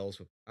and Lyles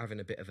were having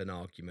a bit of an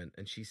argument,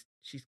 and she's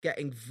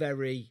getting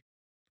very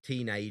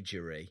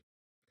teenagery,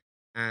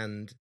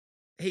 and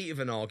heat of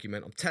an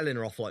argument, I'm telling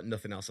her off like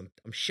nothing else.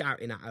 I'm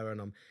shouting at her, and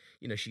I'm,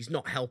 you know, she's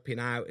not helping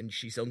out, and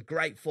she's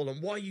ungrateful,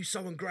 and why are you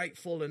so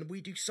ungrateful, and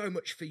we do so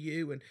much for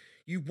you, and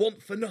you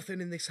want for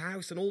nothing in this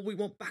house, and all we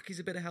want back is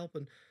a bit of help.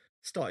 And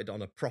started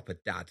on a proper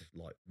dad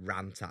like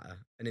rant at her,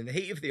 and in the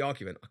heat of the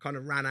argument I kind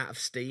of ran out of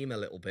steam a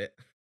little bit.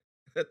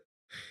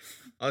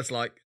 I was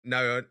like,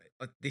 no,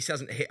 this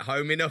hasn't hit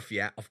home enough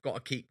yet, I've got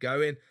to keep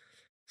going.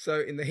 So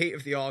in the heat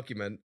of the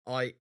argument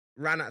I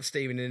ran out of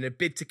steam, and in a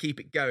bid to keep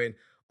it going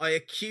I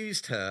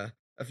accused her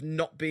of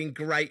not being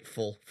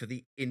grateful for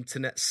the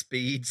internet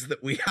speeds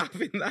that we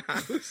have in the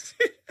house.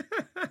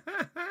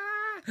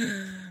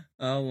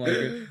 Oh my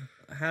God.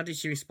 How did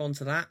she respond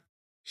to that?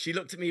 She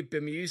looked at me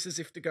bemused as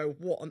if to go,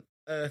 what on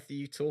earth are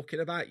you talking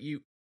about,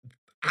 you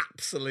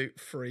absolute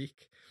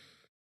freak?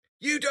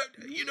 You don't,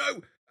 you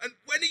know, and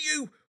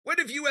when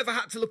have you ever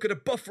had to look at a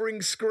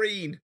buffering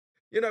screen?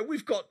 You know,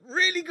 we've got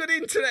really good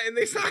internet in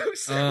this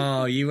house.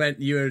 Oh, you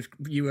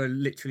were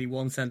literally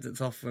one sentence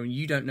off from,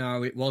 you don't know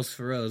how it was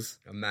for us.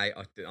 Mate,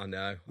 I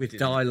know. With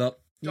dial-up.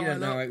 You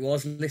don't know how it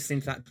was listening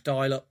to that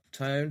dial-up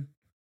tone.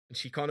 And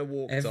she kind of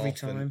walked every off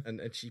time.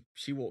 And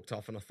she walked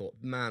off, and I thought,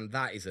 man,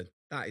 that is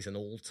an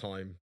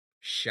all-time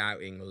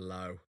shouting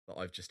low that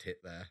I've just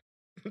hit there.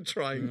 I'm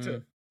trying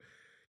to...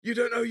 You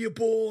don't know you're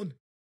born.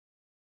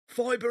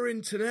 Fibre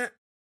internet.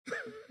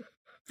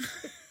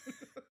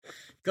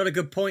 Got a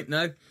good point,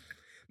 though.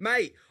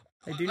 Mate,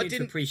 they do need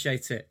to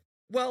appreciate it.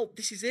 Well,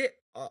 this is it.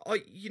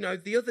 You know,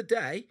 the other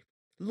day,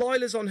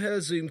 Lila's on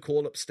her Zoom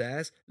call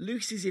upstairs.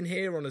 Lucy's in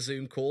here on a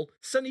Zoom call.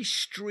 Sonny's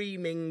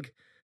streaming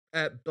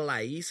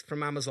Blaze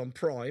from Amazon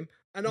Prime,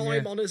 and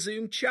I'm on a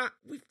Zoom chat.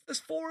 There's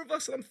 4 of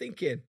us, and I'm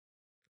thinking,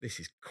 this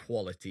is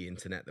quality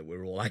internet that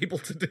we're all able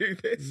to do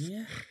this.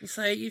 Yeah,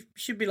 so you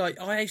should be like,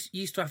 I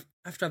used to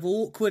have to have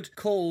awkward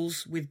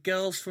calls with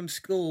girls from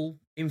school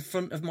in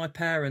front of my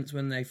parents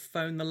when they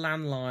phoned the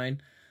landline,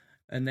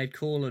 and they'd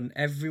call, and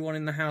everyone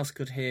in the house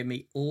could hear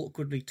me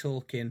awkwardly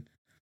talking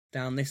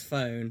down this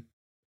phone.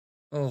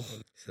 Oh,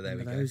 so there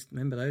we go.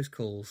 Remember those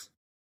calls?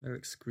 They're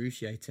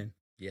excruciating.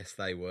 Yes,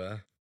 they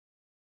were.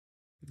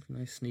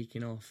 No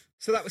sneaking off.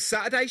 So that was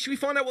Saturday. Should we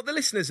find out what the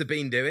listeners have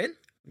been doing?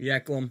 Yeah,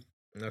 go on.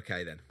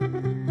 Okay, then.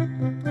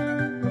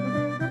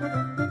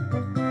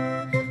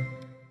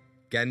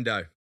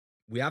 Gendo,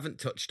 we haven't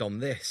touched on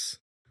this.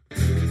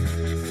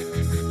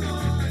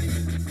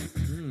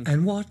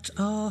 And what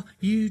are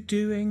you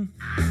doing?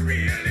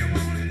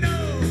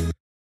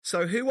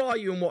 So who are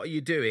you and what are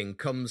you doing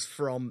comes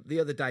from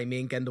the other day. Me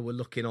and Gendel were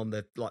looking on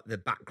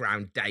the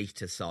background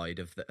data side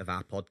of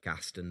our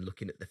podcast and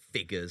looking at the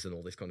figures and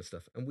all this kind of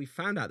stuff. And we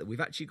found out that we've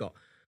actually got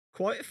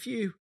quite a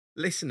few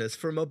listeners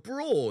from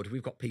abroad.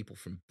 We've got people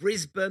from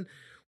Brisbane.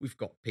 We've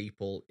got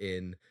people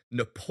in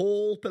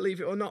Nepal,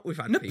 believe it or not. We've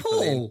had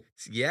people in,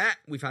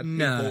 we've had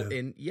people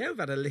in, we've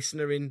had a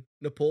listener in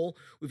Nepal.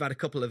 We've had a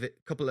couple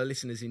of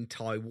listeners in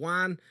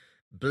Taiwan,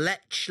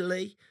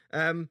 Bletchley.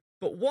 But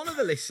one of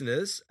the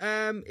listeners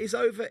is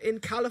over in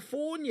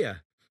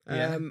California,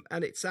 and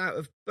it's out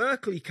of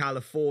Berkeley,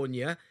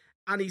 California.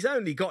 And he's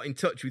only got in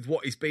touch with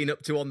what he's been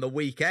up to on the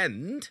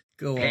weekend.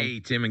 Go on. Hey,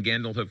 Tim and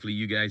Gendel, hopefully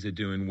you guys are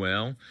doing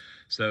well.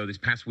 So this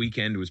past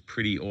weekend was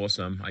pretty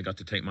awesome. I got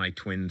to take my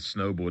twins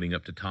snowboarding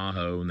up to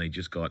Tahoe, and they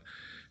just got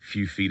a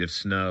few feet of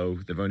snow.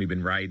 They've only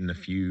been riding a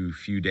few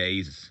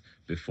days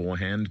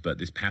beforehand, but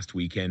this past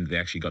weekend they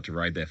actually got to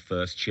ride their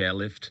first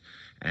chairlift.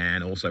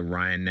 And also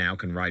Ryan now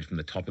can ride from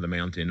the top of the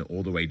mountain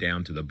all the way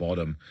down to the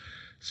bottom.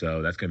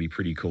 So that's going to be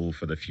pretty cool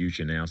for the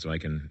future now, so I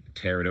can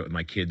tear it up with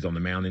my kids on the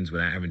mountains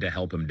without having to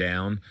help them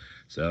down.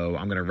 So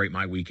I'm going to rate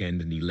my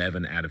weekend an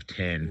 11 out of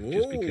 10,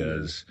 just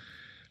because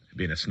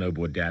being a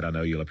snowboard dad, I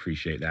know you'll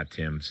appreciate that,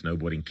 Tim.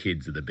 Snowboarding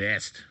kids are the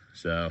best.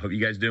 So hope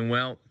you guys are doing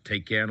well.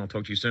 Take care, and I'll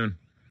talk to you soon.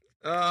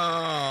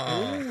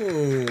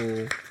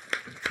 Oh,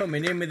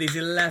 coming in with his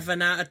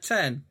 11 out of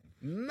 10.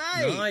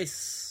 Mate.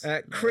 Nice.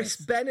 Chris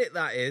Bennett,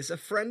 that is, a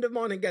friend of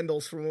mine and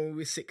Gendel's from when we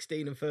were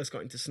 16 and first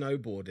got into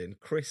snowboarding.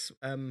 Chris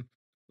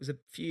was a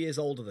few years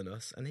older than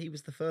us, and he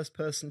was the first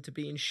person to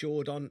be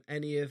insured on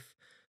any of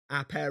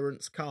our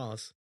parents'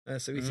 cars.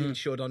 So he's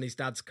insured on his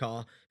dad's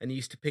car, and he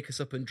used to pick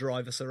us up and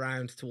drive us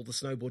around to all the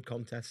snowboard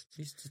contests.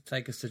 He used to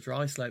take us to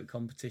dry slope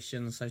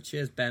competitions, so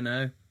cheers,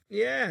 Benno.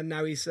 Yeah, and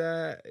now he's,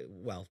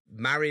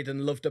 married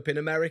and loved up in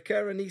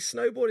America, and he's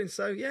snowboarding.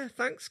 So, yeah,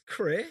 thanks,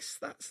 Chris.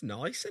 That's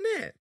nice,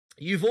 isn't it?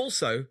 You've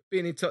also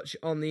been in touch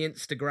on the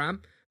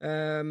Instagram.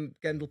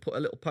 Gendel put a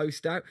little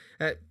post out.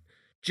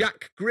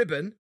 Jack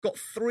Gribben got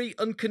 3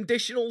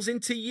 unconditionals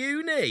into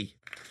uni.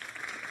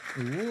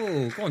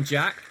 Ooh, go on,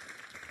 Jack.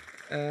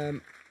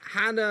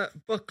 Hannah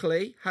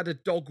Buckley had a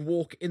dog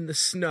walk in the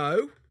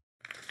snow.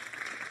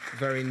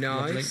 Very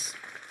nice.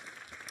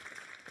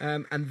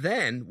 And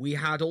then we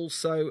had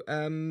also,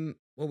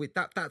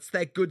 that's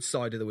their good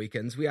side of the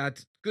weekends. We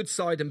had good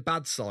side and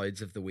bad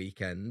sides of the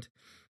weekend.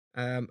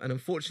 And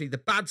unfortunately, the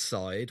bad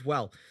side,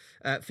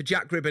 for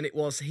Jack Gribben, it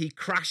was he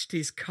crashed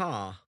his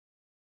car.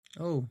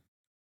 Oh,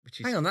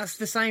 hang on, that's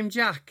the same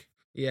Jack.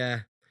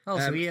 Yeah. Oh,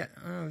 so we've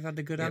had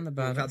the good and the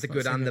bad. We've had the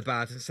good and the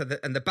bad. So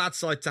and the bad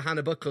side to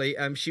Hannah Buckley,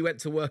 she went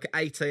to work at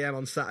 8 a.m.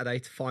 on Saturday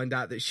to find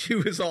out that she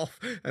was off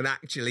and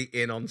actually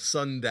in on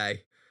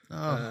Sunday.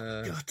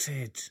 Oh,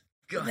 gutted.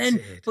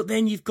 Gutted.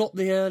 Then you've got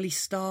the early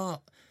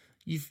start.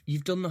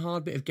 You've done the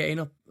hard bit of getting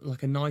up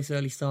like a nice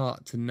early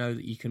start to know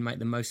that you can make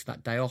the most of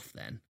that day off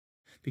then.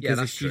 Because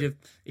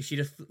if she'd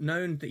have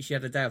known that she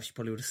had a day off, she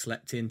probably would have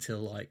slept in till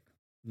like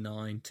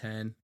 9,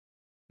 10,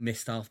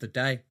 missed half the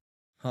day,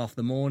 half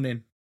the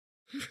morning.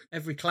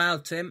 Every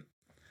cloud, Tim.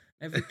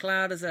 Every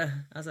cloud has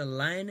a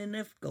lining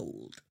of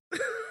gold.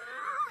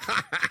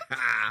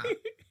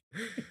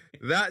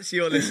 That's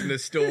your listener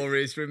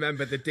stories.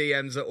 Remember, the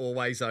DMs are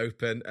always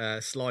open.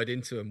 Slide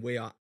into them. We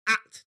are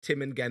at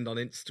Tim and Gend on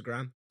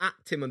Instagram, at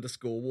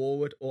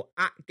Tim_Warwood, or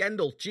at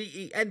Gendel,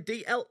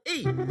 GENDLE.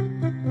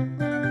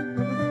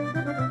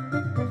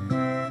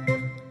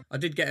 I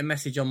did get a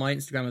message on my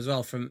Instagram as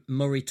well from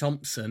Murray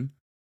Thompson,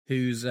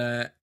 who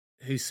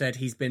said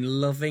he's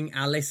been loving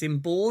Alice in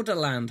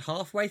Borderland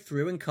halfway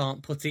through and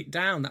can't put it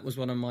down. That was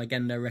one of my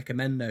Gendo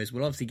recommendos.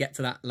 We'll obviously get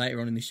to that later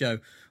on in the show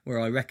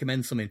where I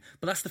recommend something.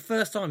 But that's the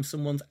first time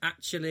someone's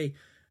actually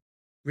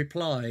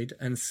replied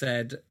and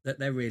said that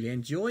they're really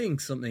enjoying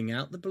something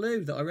out the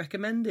blue that I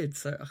recommended.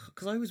 So,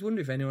 because I always wonder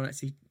if anyone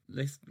actually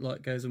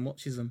goes and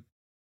watches them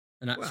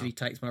and actually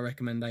takes my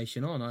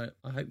recommendation on.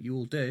 I hope you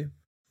all do.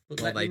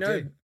 But let me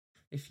know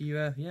if you.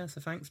 So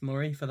thanks,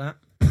 Maury, for that.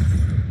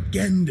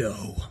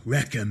 Gendo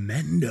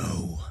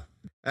Recommendo.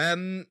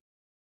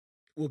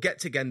 We'll get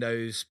to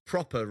Gendo's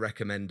proper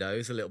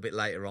recommendos a little bit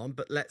later on,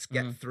 but let's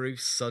get through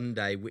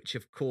Sunday, which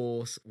of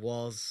course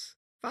was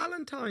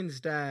Valentine's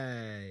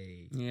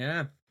Day.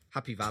 Yeah.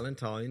 Happy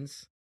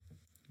Valentine's.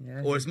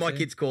 Yeah. Or as my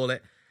kids call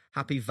it,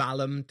 Happy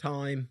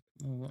Valentine.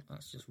 Oh,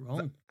 that's just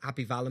wrong.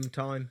 Happy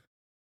Valentine.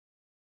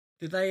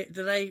 Did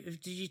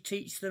you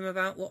teach them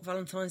about what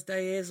Valentine's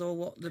Day is or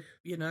what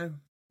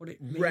what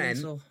it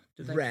means?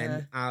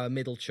 Ren, our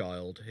middle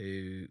child,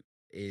 who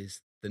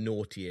is the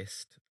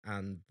naughtiest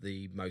and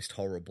the most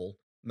horrible,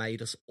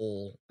 made us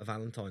all a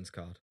Valentine's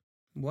card.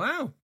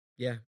 Wow.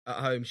 Yeah, at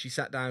home. She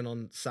sat down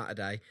on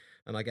Saturday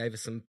and I gave her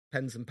some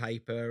pens and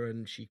paper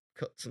and she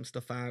cut some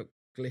stuff out,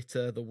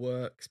 glitter, the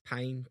works,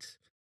 paint,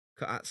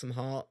 cut out some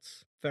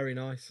hearts. Very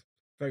nice.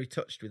 Very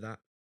touched with that.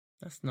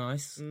 That's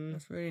nice.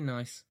 That's really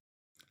nice.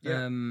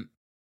 Yeah.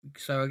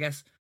 So I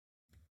guess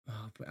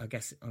But I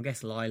guess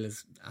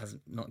Lila's as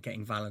not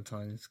getting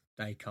Valentine's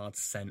Day cards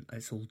sent.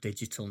 It's all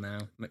digital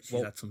now.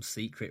 She's had some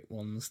secret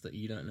ones that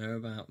you don't know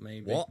about.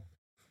 Maybe What?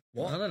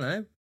 I don't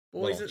know.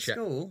 Boys Well, at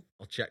school.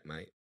 I'll check,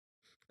 mate.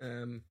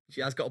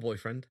 She has got a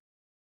boyfriend.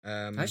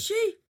 Has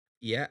she?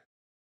 Yeah,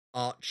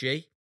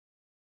 Archie.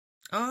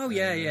 Oh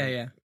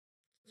yeah.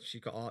 She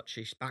got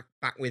Archie. She's back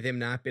with him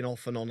now. Been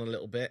off and on a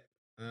little bit.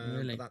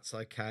 Really? But that's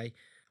okay.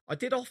 I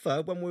did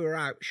offer when we were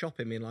out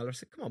shopping, me and Lila, I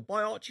said, come on,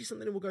 buy Archie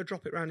something and we'll go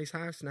drop it round his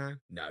house now.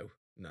 No.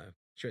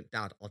 She went,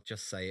 Dad, I'll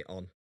just say it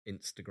on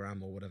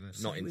Instagram or whatever.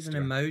 So Not it was Instagram.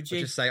 an emoji?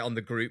 I'll just say it on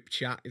the group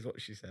chat is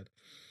what she said.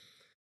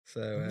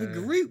 So The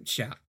group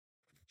chat.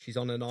 she's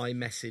on an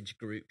iMessage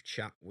group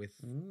chat with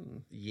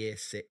Ooh. year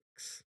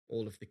 6,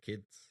 all of the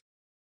kids.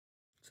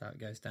 That's how it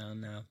goes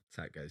down now. That's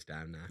how it goes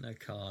down now. No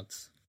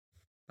cards.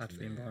 Bad for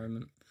the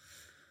environment.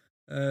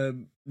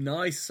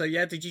 Nice. So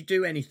yeah, did you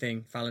do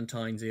anything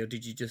Valentine's Day, or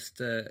did you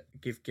just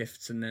give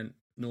gifts and then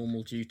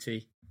normal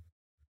duty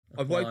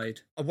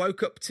applied? I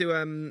woke up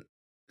to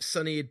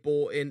Sonny had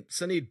bought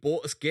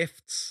us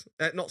gifts.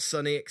 Not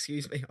Sonny,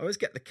 excuse me. I always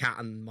get the cat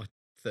and my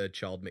third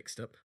child mixed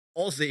up.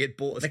 Ozzy had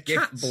bought us gifts. The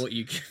cat bought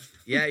you gifts.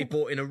 Yeah, he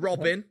bought in a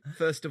robin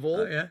first of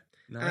all. Oh yeah.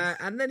 Nice.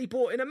 And then he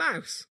bought in a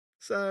mouse.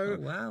 So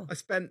wow. I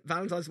spent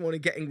Valentine's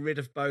morning getting rid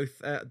of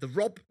both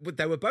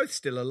they were both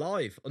still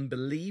alive,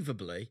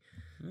 unbelievably.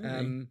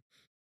 Really?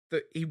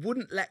 But he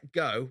wouldn't let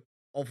go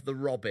of the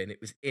robin. It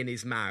was in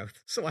his mouth.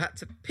 So I had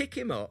to pick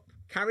him up,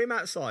 carry him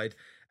outside,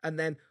 and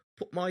then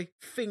put my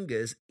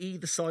fingers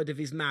either side of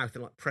his mouth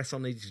and like press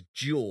on his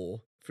jaw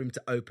for him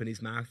to open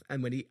his mouth.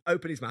 And when he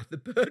opened his mouth, the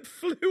bird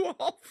flew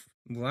off.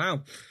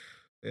 Wow.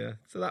 Yeah,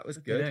 so that was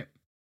good.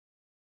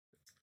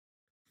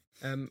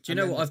 Do you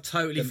know what I've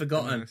totally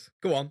forgotten?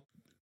 Go on.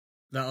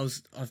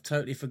 I've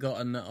totally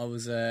forgotten that I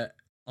was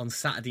on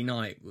Saturday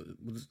night.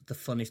 Was the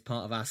funniest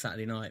part of our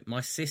Saturday night.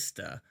 My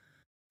sister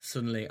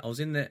suddenly, I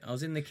was in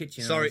the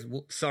kitchen.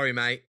 Sorry,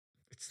 mate.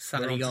 It's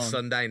Saturday on gone. to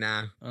Sunday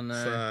now. I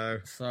know.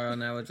 Sorry, I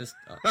know. I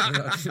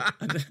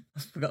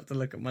forgot to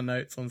look at my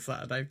notes on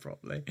Saturday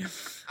properly.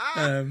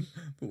 But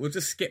we'll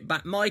just skip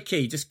back.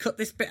 Mikey, just cut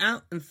this bit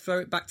out and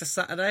throw it back to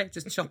Saturday.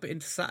 Just chop it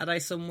into Saturday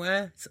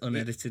somewhere. It's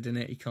unedited, isn't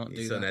it? You can't do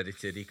that. It's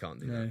unedited. He can't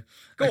do No. that.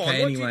 Go on. What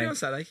anyway. do you do on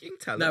Saturday? You can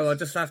tell No,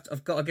 us.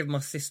 I've got to give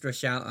my sister a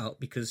shout out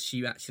because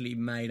she actually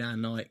made our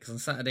night. Because on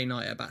Saturday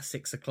night at about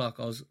 6 o'clock,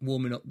 I was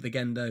warming up the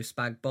Gendo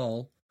Spag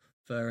Bowl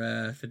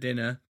for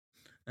dinner.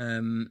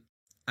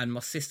 And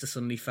my sister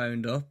suddenly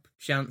phoned up.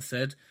 She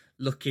answered,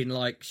 looking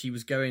like she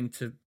was going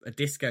to a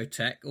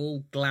discotheque,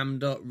 all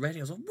glammed up, ready.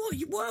 I was like, what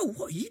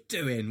are you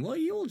doing? Why are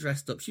you all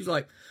dressed up? She was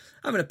like,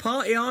 having a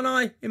party, aren't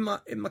I? In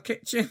my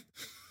kitchen.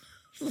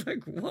 I was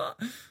like, what?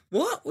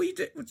 What are you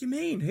doing? What do you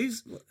mean?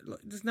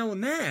 There's no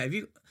one there. Have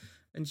you?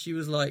 And she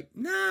was like,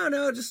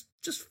 no,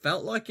 just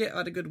felt like it. I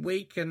had a good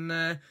week. And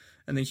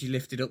then she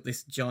lifted up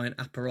this giant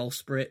Aperol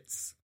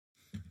spritz.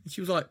 And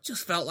she was like,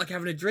 just felt like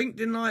having a drink,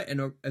 didn't I?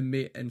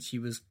 And she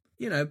was,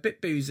 a bit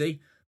boozy,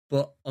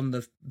 but on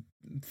the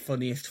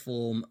funniest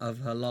form of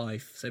her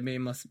life. So me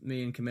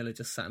and Camilla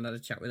just sat and had a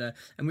chat with her,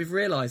 and we've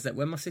realised that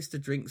when my sister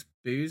drinks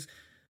booze,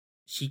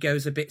 she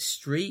goes a bit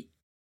street,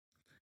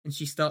 and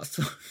she starts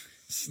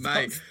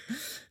Mate,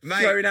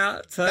 throwing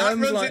out terms. That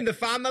runs like, in the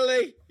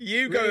family.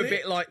 You go Really? a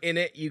bit like in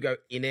it. You go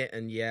in it,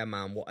 and yeah,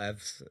 man,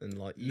 whatevs, and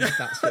like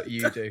that's what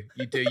you do.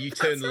 You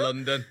turn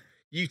London.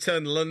 You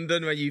turn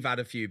London when you've had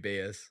a few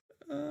beers.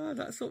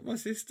 That's what my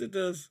sister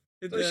does.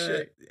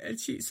 Does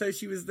she? And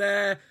she was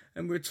there,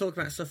 and we were talking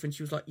about stuff, and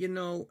she was like, and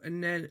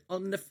then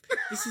on the,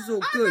 this is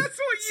all good. That's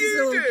what This you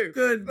is all do.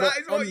 Good, That but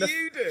is what on the,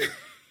 you do.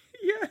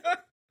 Yeah,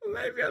 well,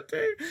 maybe I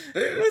do.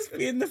 It must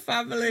be in the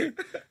family.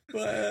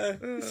 But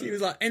she was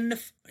like,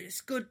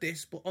 it's good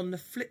this, but on the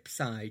flip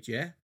side,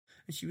 yeah.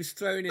 And she was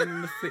throwing in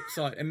on the flip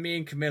side, and me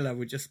and Camilla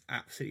were just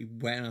absolutely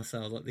wetting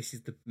ourselves. Like, this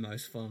is the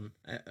most fun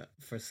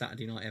for a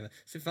Saturday night ever.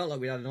 So it felt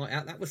like we had a night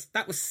out.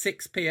 That was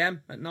 6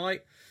 p.m. at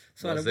night.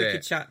 So I had a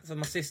wicked chat with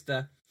my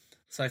sister.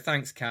 So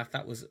thanks, Kath.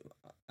 That was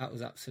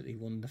absolutely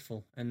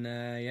wonderful.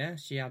 And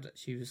she had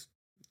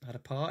a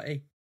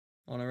party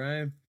on her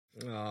own.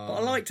 Oh. But I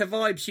liked her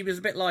vibe. She was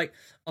a bit like,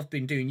 I've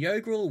been doing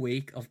yoga all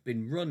week. I've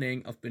been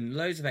running. I've been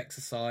loads of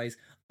exercise.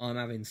 I'm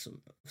having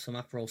some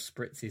Aperol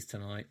spritzes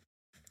tonight.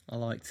 I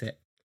liked it.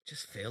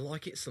 Just feel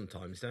like it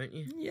sometimes, don't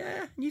you?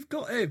 Yeah, you've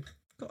got to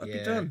be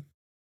done.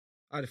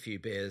 I had a few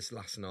beers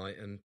last night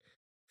and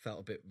felt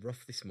a bit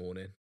rough this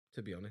morning,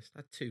 to be honest. I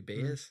had 2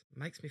 beers. It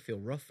makes me feel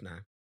rough now.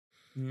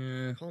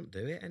 Yeah. Can't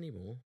do it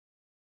anymore.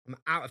 I'm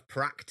out of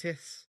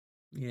practice.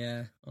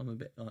 Yeah, I'm a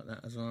bit like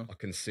that as well. I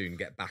can soon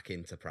get back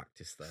into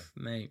practice, though.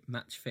 Mate,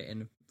 match fit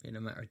in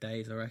a matter of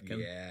days, I reckon.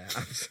 Yeah,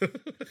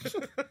 absolutely.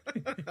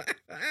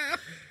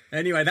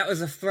 Anyway, that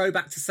was a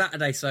throwback to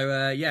Saturday,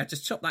 so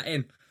just chop that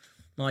in,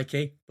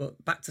 Mikey.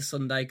 But back to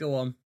Sunday, go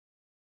on.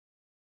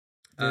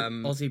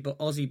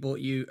 Ozzy bought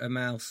you a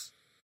mouse.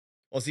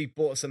 Ozzy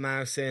bought us a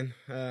mouse in.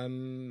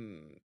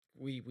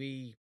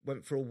 We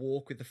went for a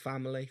walk with the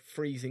family,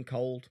 freezing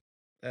cold,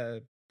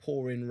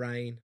 pouring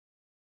rain.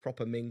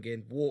 proper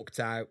minging, walked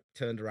out,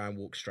 turned around,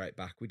 walked straight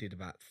back. We did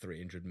about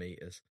 300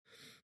 metres.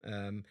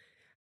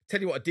 Tell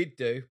you what I did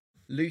do.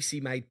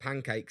 Lucy made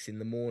pancakes in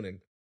the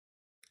morning,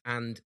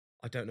 and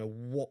I don't know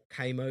what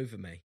came over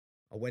me.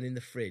 I went in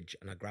the fridge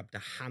and I grabbed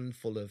a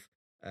handful of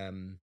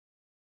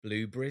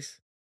blueberries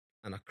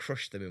and I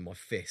crushed them in my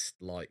fist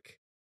like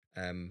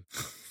Thanos.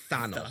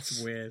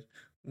 That's weird.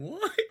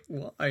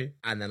 Why?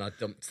 And then I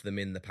dumped them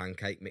in the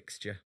pancake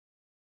mixture.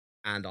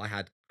 And I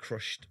had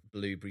crushed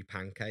blueberry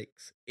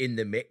pancakes in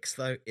the mix,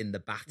 though, in the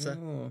batter.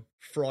 Oh.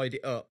 Fried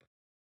it up.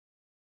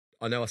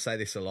 I know I say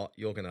this a lot.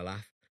 You're going to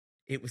laugh.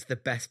 It was the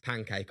best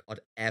pancake I'd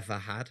ever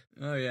had.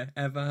 Oh, yeah,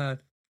 ever had.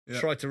 Yep.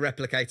 Tried to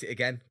replicate it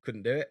again.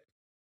 Couldn't do it.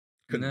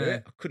 Couldn't do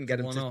it. I couldn't get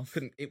them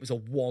to... It was a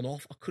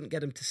one-off. I couldn't get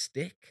them to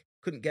stick.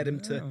 Couldn't get them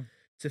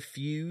to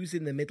fuse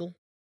in the middle.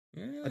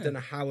 Yeah. I don't know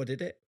how I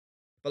did it.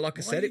 But like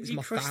I said, it was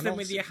my Thanos. Did you crush them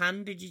with your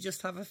hand? Did you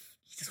just have a...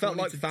 It felt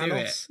like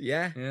Thanos.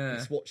 Yeah.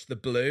 Just watch the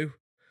blue.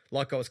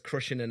 Like I was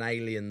crushing an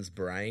alien's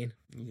brain.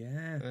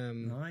 Yeah.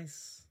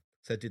 Nice.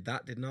 So did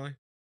that, didn't I?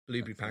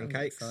 Blueberry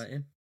pancakes.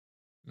 Exciting.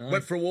 Nice.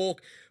 Went for a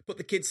walk, put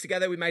the kids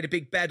together. We made a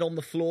big bed on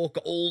the floor,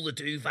 got all the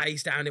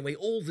duvets down in.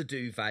 All the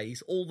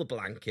duvets, all the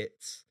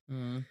blankets.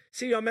 Mm.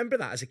 See, I remember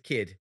that as a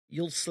kid.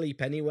 You'll sleep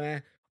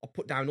anywhere. I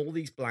put down all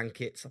these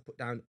blankets. I put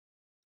down,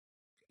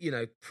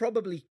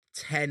 probably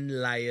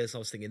 10 layers. I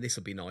was thinking this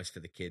will be nice for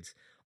the kids.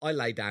 I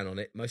lay down on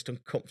it. Most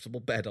uncomfortable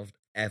bed I've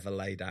ever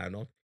laid down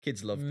on.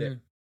 Kids loved it.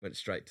 Went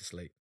straight to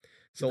sleep.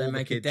 So Did all they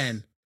make the kids a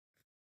den?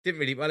 Didn't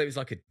really. Well, it was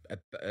like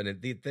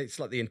it's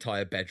like the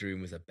entire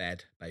bedroom was a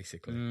bed,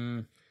 basically.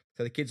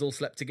 So the kids all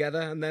slept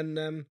together, and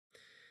then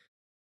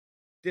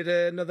did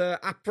another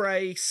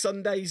après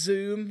Sunday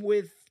Zoom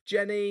with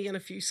Jenny and a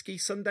few Ski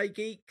Sunday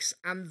geeks,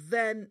 and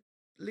then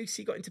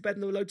Lucy got into bed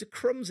and there were loads of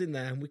crumbs in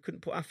there, and we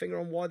couldn't put our finger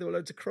on why there were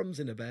loads of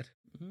crumbs in her bed.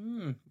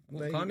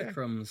 What kind of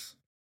crumbs?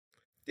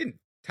 Didn't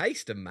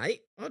taste them,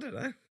 mate. I don't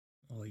know.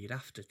 Oh, you'd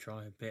have to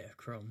try a bit of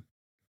crumb.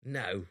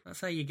 No.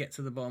 That's how you get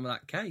to the bottom of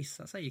that case.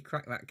 That's how you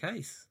crack that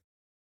case.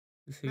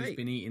 Who's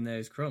been eating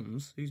those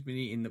crumbs? Who's been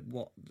eating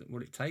what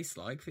it tastes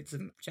like? If it's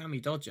a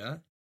jammy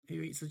dodger, who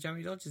eats the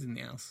jammy dodgers in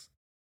the house?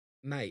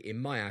 Mate, in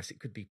my house it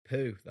could be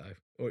poo, though.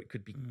 Or it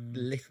could be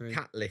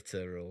cat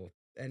litter or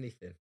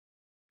anything.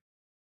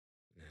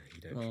 No,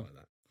 you don't try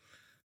that.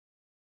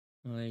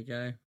 There you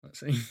go.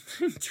 That's an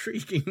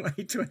intriguing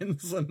way to end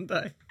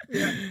Sunday.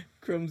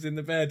 Crumbs in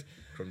the bed.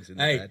 Crumbs in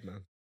the bed,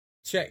 man.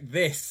 Check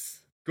this.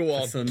 Go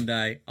on.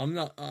 Sunday. I'm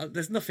not.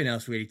 There's nothing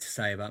else really to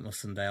say about my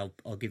Sunday.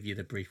 I'll give you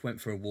the brief.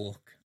 Went for a walk.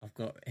 I've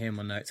got here in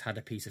my notes. Had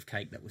a piece of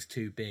cake that was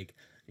too big.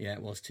 Yeah,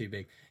 it was too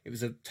big. It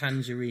was a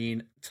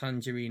tangerine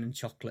and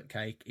chocolate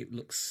cake. It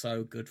looks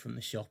so good from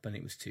the shop, and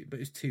it was too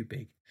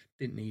big.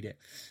 Didn't need it.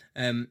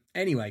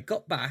 Anyway,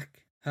 got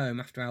back home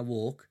after our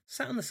walk.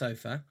 Sat on the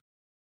sofa,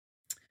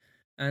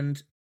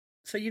 and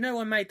so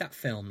I made that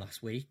film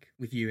last week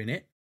with you in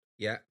it.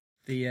 Yeah.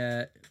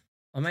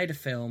 I made a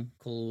film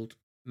called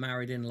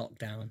Marriage in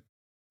Lockdown.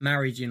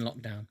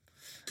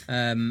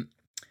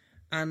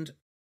 And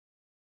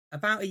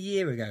about a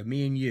year ago,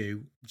 me and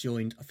you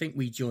joined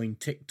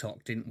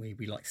TikTok, didn't we?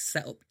 We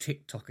set up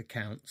TikTok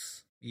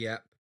accounts.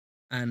 Yep.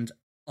 And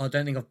I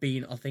don't think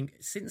I think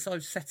since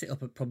I've set it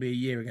up probably a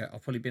year ago,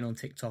 I've probably been on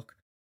TikTok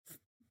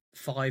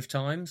 5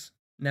 times.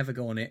 Never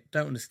go on it.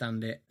 Don't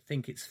understand it.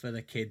 Think it's for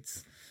the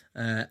kids.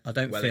 I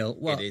don't feel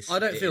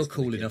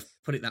cool enough.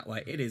 Put it that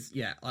way. It is.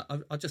 Yeah.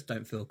 I just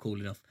don't feel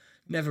cool enough.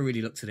 Never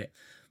really looked at it.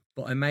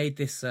 But I made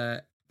this.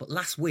 But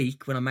last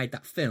week when I made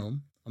that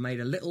film, I made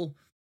a little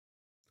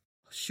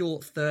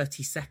short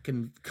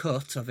 30-second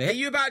cut of it. Are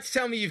you about to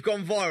tell me you've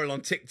gone viral on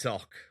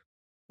TikTok?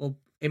 Well,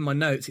 in my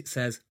notes it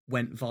says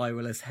went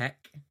viral as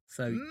heck.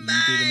 So you do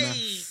the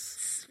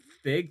maths.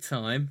 Big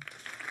time.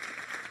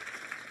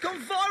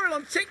 Gone viral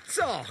on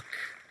TikTok.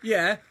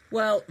 Yeah,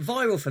 well,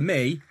 viral for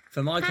me,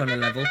 for my kind of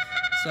level.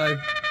 So,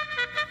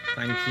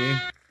 thank you.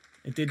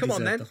 It did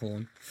deserve the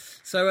horn.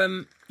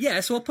 So,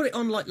 so I put it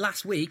on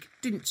last week.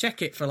 Didn't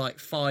check it for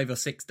 5 or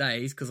 6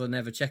 days because I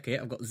never check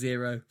it. I've got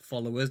 0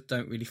 followers.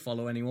 Don't really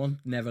follow anyone.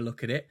 Never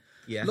look at it.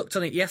 Yeah. Looked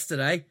on it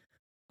yesterday.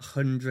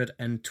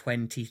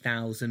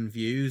 120,000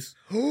 views.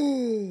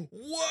 Oh,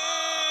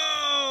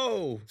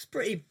 whoa!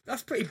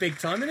 That's pretty big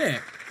time, isn't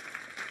it?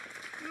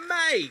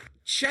 Mate,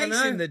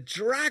 chasing the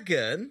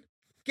dragon.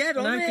 Get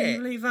on it. Can you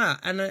believe that?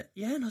 And and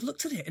I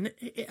looked at it, and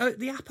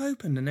the app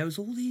opened, and there was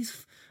all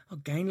these. I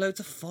gained loads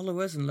of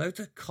followers and loads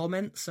of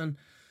comments, and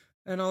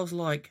I was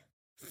like,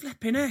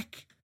 flipping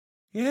heck,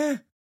 yeah,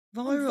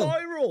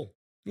 viral.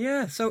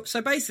 Yeah. So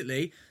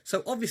basically,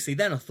 obviously,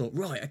 then I thought,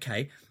 right,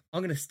 okay,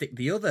 I'm going to stick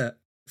the other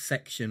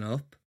section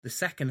up, the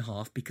second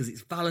half, because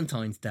it's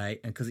Valentine's Day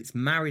and because it's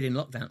Married in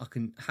Lockdown. I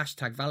can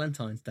hashtag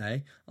Valentine's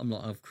Day. I'm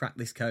like, I've cracked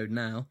this code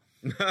now.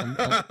 I'm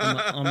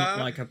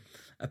like a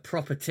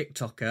proper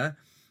TikToker.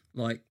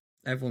 Like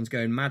everyone's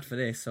going mad for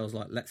this, so I was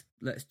like,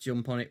 let's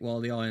jump on it while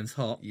the iron's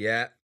hot.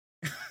 Yeah,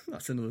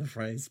 that's another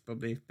phrase,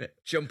 probably a bit.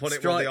 Jump on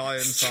it while the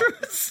iron's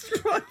hot.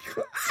 Strike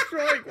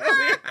while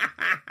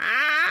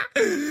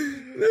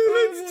the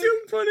let's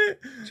jump on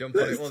it. Jump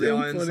on it while the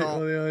iron's hot.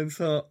 While the iron's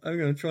hot. I'm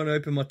going to try and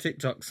open my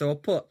TikTok. So I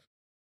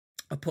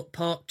put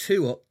part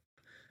 2 up.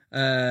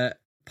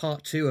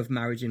 Part 2 of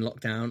Marriage in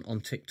Lockdown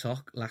on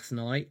TikTok last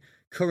night.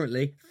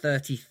 Currently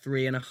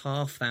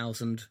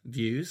 33,500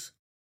 views.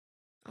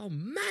 Oh,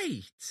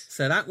 mate!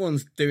 So that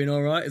one's doing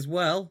all right as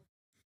well.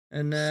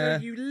 And so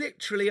you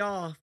literally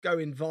are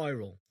going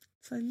viral.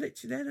 So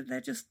literally,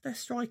 they're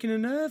striking a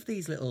nerve,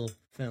 these little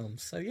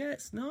films. So yeah,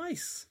 it's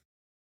nice.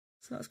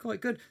 So that's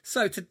quite good.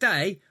 So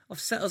today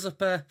I've set us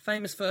up a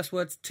famous first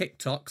words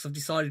TikToks. I've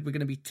decided we're going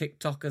to be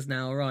TikTokers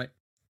now. All right.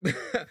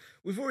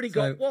 We've already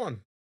got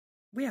one.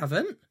 We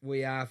haven't.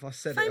 We have. I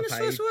said famous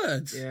first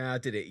words. Yeah, I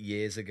did it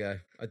years ago.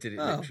 I did it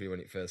literally when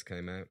it first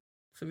came out.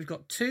 So we've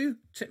got 2.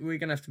 We're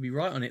going to have to be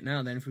right on it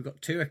now. Then, if we've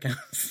got 2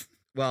 accounts.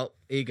 Well,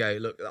 here you go.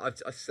 Look,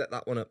 I set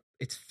that one up.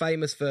 It's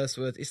famous first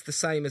words. It's the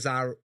same as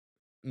our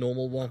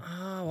normal one.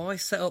 Oh, I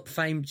set up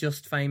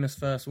just famous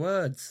first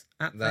words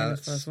at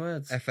famous first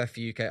words.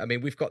 FFUK. I mean,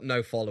 we've got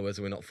no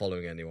followers. We're not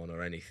following anyone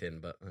or anything.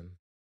 But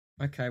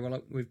okay,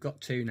 well, we've got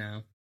 2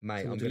 now.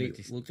 Mate, so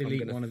we'll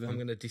delete one of them. I'm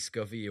going to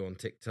discover you on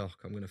TikTok.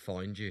 I'm going to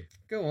find you.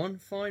 Go on,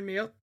 find me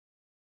up.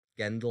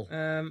 Gendel.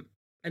 And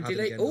Adam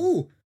delete.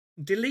 Gendel.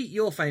 Delete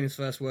your famous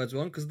first words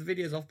one, because the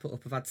videos I've put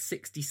up have had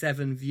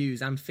 67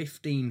 views and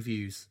 15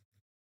 views.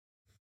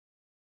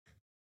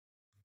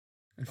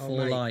 And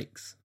 4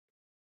 likes.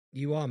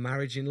 You are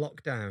Marriage in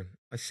Lockdown.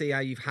 I see how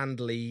you've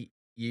handily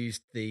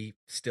used the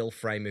still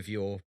frame of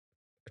your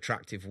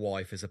attractive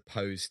wife as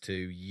opposed to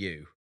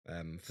you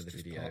for the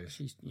videos.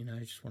 She's,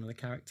 just one of the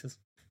characters.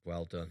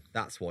 Well done.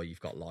 That's why you've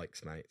got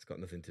likes, mate. It's got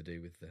nothing to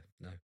do with the...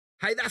 No.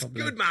 Hey, that's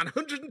good, man.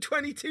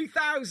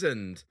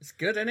 122,000. It's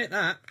good, isn't it,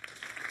 that?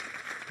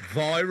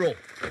 Viral.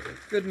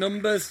 Good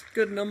numbers.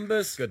 Good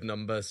numbers. Good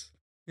numbers.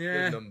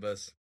 Yeah. Good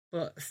numbers.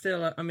 But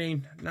still, I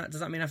mean, does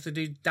that mean I have to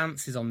do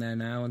dances on there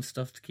now and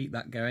stuff to keep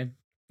that going?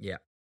 Yeah.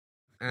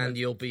 And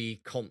you'll be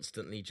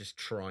constantly just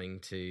trying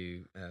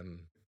to...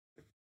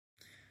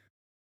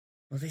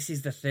 Well, this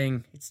is the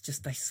thing. It's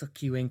just they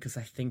suck you in because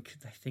they think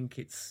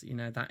it's,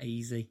 that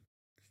easy.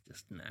 It's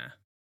just, nah.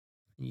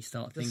 And you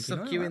start thinking...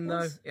 suck you in,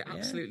 though. It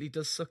absolutely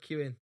does suck you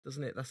in,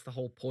 doesn't it? That's the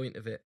whole point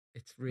of it.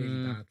 It's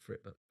really bad for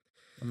it, but...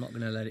 I'm not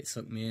going to let it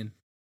suck me in.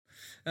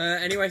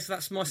 Anyway, so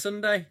that's my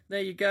Sunday.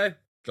 There you go.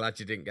 Glad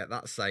you didn't get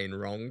that saying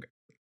wrong.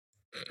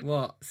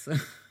 What?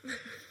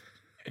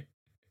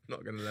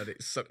 Not going to let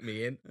it suck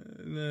me in.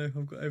 No,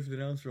 I've got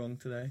everything else wrong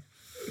today.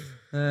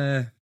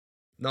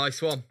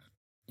 Nice one.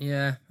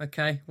 Yeah,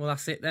 okay. Well,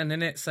 that's it then,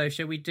 innit? So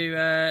shall we do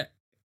a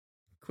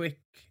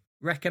quick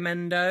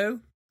recommendo?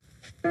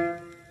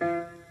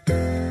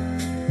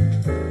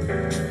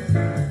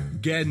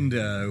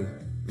 Gendo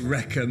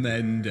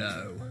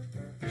recommendo.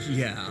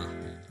 Yeah.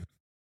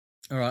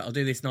 All right, I'll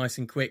do this nice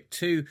and quick.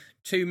 Two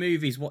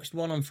movies. Watched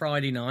one on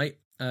Friday night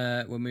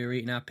when we were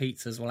eating our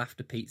pizzas,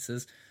 after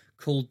pizzas,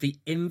 called The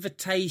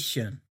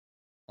Invitation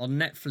on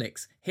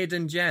Netflix.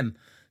 Hidden gem.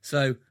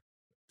 So,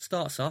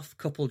 starts off,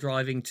 couple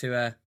driving to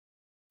a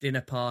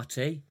dinner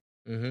party.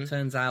 Mm-hmm.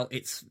 Turns out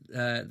it's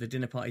the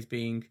dinner party's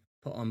being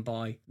put on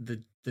by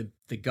the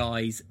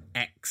guy's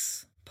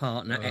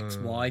ex-partner,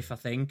 ex-wife, I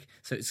think.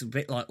 So it's a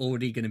bit like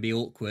already going to be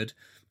awkward.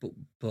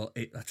 But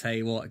I tell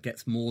you what, it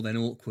gets more than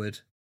awkward.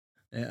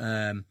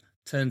 It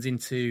turns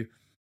into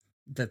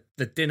the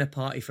dinner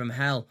party from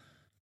hell,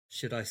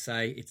 should I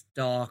say. It's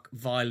dark,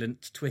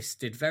 violent,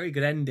 twisted, very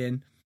good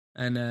ending.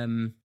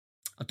 And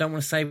I don't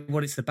want to say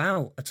what it's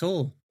about at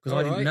all, because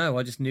I didn't know.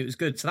 I just knew it was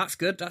good. So that's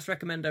good. That's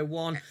recommendo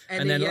 1.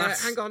 And then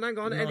hang on.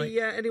 Night.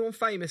 Anyone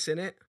famous in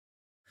it?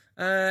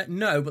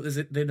 No, but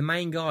there's the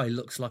main guy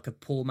looks like a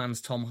poor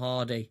man's Tom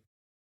Hardy.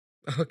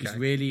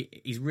 Okay.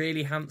 He's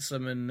really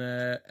handsome, and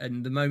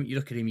the moment you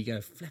look at him, you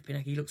go, flipping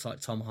heck, he looks like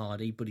Tom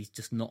Hardy, but he's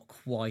just not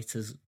quite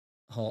as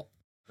hot.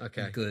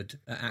 Okay. Good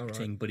at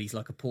acting, but he's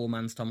like a poor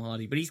man's Tom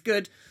Hardy. But he's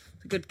good.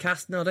 It's a good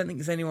cast. No, I don't think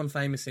there's anyone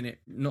famous in it.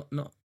 Not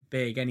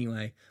big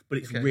anyway, but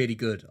it's really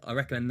good. I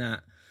recommend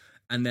that.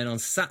 And then on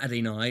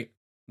Saturday night,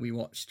 we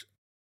watched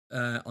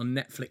on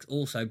Netflix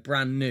also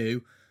brand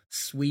new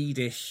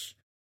Swedish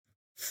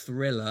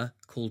thriller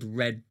called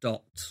Red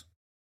Dot,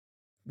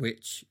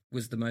 which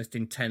was the most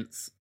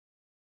intense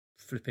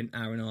flipping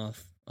hour and a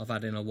half I've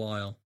had in a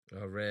while.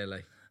 Oh,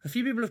 really? A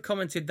few people have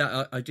commented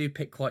that I do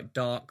pick quite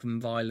dark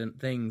and violent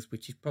things,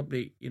 which is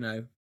probably,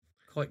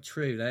 quite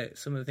true.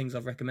 Some of the things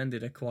I've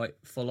recommended are quite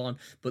full on.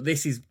 But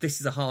this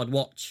is a hard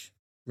watch,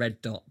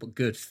 Red Dot, but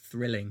good,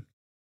 thrilling.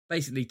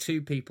 Basically,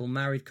 2 people,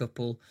 married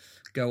couple,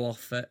 go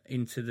off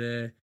into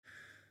the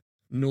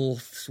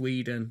North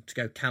Sweden to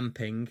go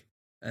camping.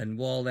 And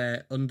while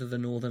they're under the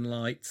northern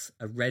lights,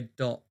 a red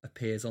dot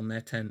appears on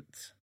their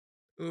tent.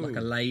 Ooh.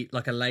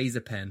 Like a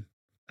laser pen.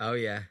 Oh,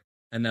 yeah.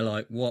 And they're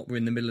like, what? We're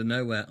in the middle of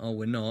nowhere. Oh,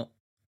 we're not.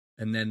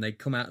 And then they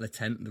come out of the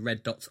tent, the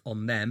red dot's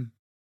on them,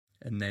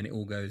 and then it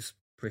all goes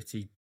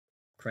pretty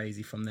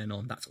crazy from then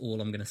on. That's all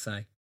I'm going to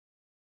say.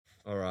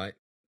 All right.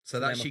 So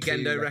that's your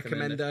Gendo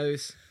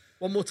recommendos.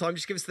 One more time,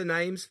 just give us the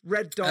names.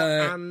 Red Dot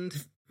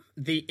and...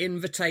 The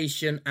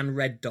Invitation and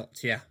Red Dot,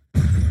 yeah.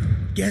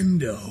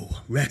 Gendo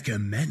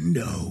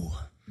Recommendo.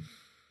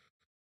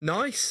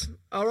 Nice.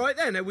 All right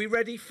then, are we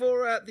ready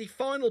for the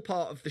final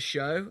part of the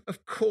show?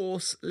 Of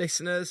course,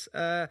 listeners,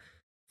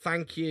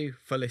 thank you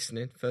for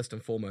listening, first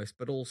and foremost,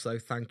 but also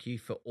thank you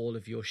for all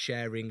of your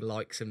sharing,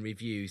 likes and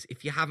reviews.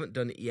 If you haven't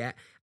done it yet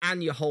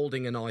and you're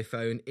holding an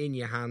iPhone in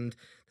your hand,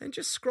 then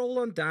just scroll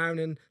on down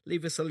and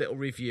leave us a little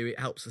review. It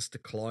helps us to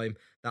climb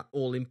that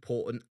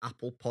all-important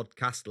Apple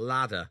Podcast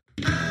ladder.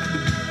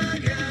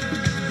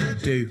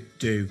 Do.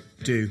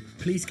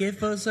 Please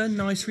give us a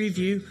nice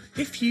review.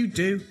 If you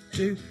do,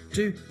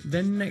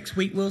 then next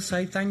week we'll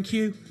say thank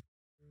you.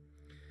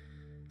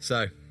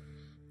 So,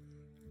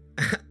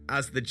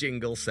 as the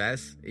jingle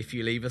says, if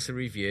you leave us a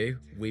review,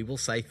 we will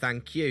say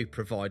thank you,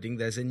 providing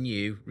there's a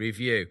new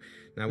review.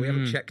 Now, we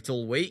haven't checked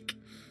all week,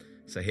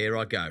 so here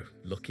I go.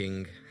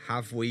 Looking,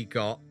 have we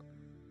got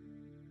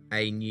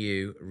a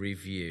new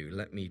review?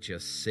 Let me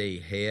just see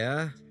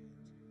here.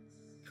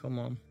 Come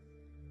on.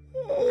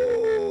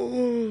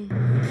 Oh,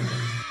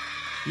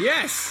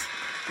 Yes!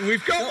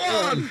 we've got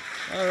one!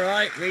 All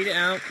right, read it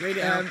out.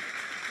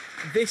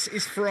 This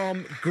is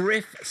from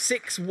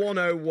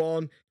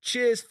Griff6101.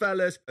 Cheers,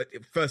 fellas.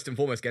 First and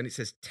foremost, again, it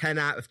says 10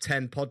 out of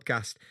 10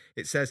 podcast.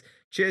 It says,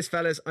 cheers,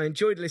 fellas. I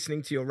enjoyed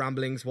listening to your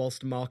ramblings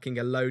whilst marking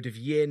a load of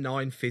Year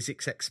 9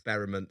 physics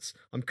experiments.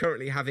 I'm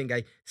currently having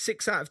a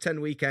 6 out of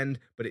 10 weekend,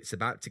 but it's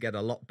about to get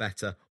a lot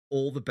better.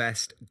 All the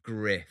best,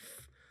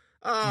 Griff.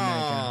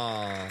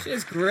 Oh.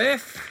 Cheers,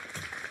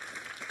 Griff.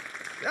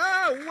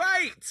 Oh,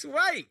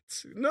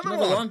 wait. Another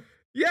one.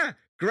 Yeah.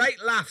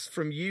 Great laughs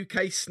from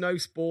UK Snow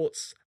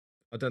Sports.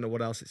 I don't know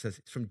what else it says.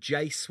 It's from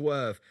J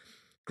Swerve.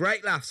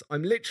 Great laughs.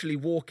 I'm literally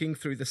walking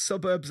through the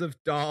suburbs of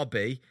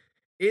Derby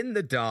in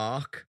the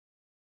dark,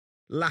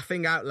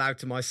 laughing out loud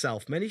to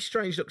myself. Many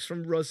strange looks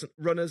from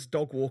runners,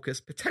 dog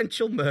walkers,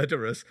 potential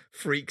murderers,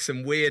 freaks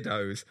and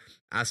weirdos,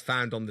 as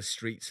found on the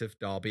streets of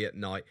Derby at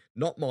night.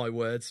 Not my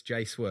words,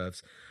 J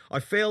Swerves.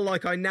 I feel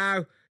like I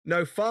now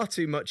know far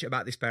too much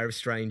about this pair of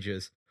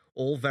strangers.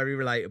 All very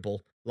relatable,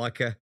 like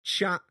a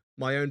chat,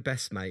 my own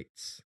best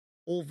mates.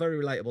 All very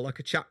relatable, like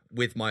a chat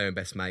with my own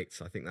best mates,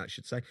 I think that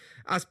should say.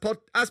 As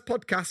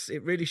podcasts,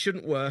 it really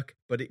shouldn't work,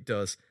 but it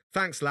does.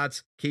 Thanks,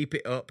 lads. Keep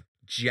it up.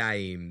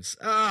 James.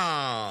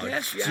 Oh,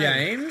 yes,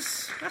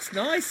 James. That's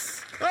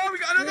nice. Oh, we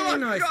got another one.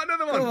 Nice. We got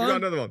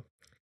another one.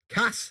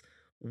 Cass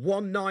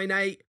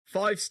 198,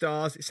 5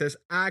 stars. It says,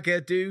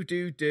 Aga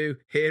do.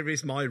 Here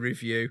is my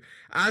review.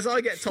 As I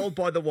get told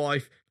by the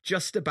wife,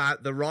 just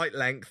about the right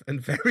length and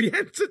very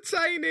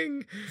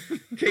entertaining.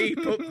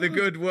 Keep up the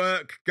good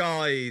work,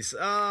 guys.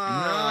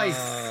 Nice.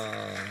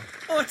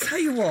 Oh, I tell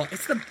you what,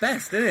 it's the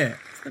best, isn't it?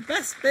 It's the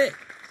best bit.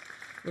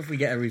 If we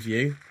get a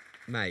review,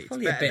 mate,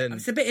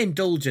 it's a bit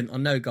indulgent, I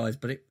know, guys,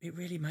 but it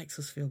really makes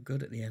us feel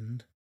good at the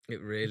end.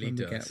 It really when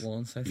does. We get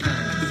one, so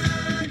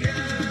thanks.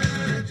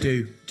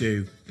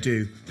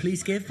 Do.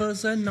 Please give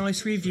us a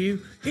nice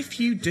review. If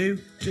you do,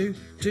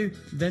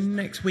 then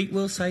next week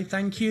we'll say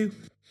thank you.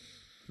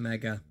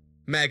 Mega.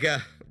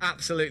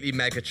 Absolutely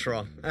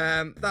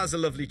Megatron. That's a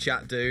lovely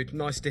chat, dude.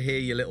 Nice to hear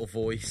your little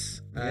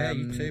voice. Yeah,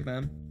 you too,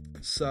 man.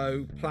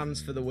 So,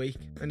 plans for the week?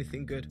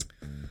 Anything good?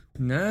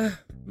 No.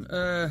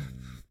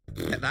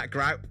 Get that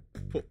grout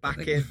put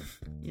back in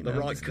the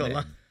right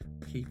colour.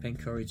 Keep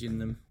encouraging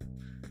them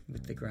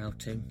with the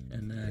grouting,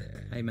 and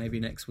hey, maybe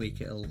next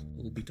week it'll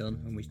all be done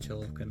when we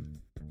talk,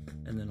 and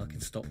then I can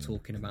stop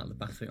talking about the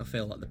bathroom. I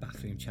feel like the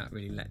bathroom chat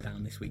really let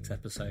down this week's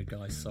episode,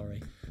 guys.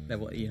 Sorry, it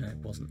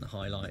wasn't the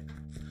highlight.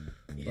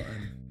 Yeah.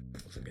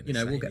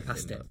 But we'll get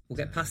past it. We'll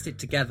get past it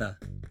together,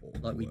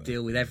 like we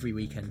deal with every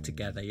weekend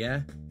together.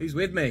 Yeah, who's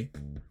with me?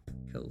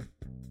 Cool.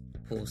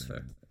 Pause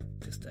for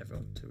just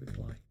everyone to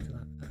reply to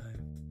that at home.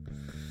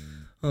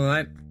 All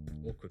right.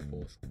 Awkward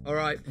pause. All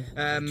right.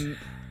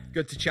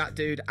 Good to chat,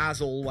 dude,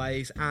 as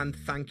always, and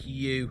thank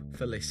you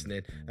for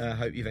listening.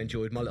 Hope you've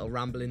enjoyed my little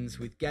ramblings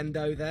with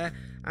Gendo there,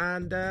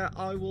 and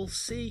I will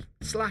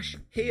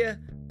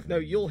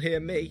you'll hear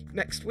me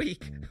next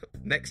week,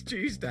 next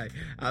Tuesday,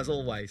 as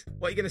always.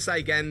 What are you going to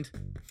say, Gend?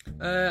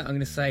 I'm going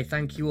to say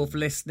thank you all for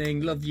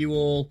listening. Love you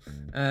all.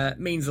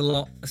 Means a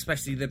lot,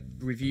 especially the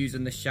reviews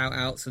and the shout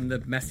outs and the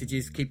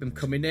messages. Keep them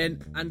coming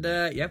in. And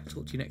we'll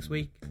talk to you next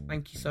week.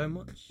 Thank you so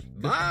much.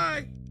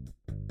 Bye.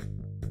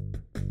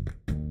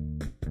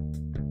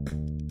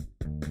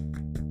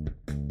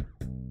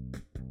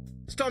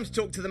 It's time to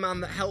talk to the man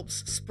that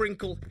helps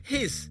sprinkle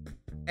his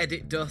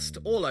edit dust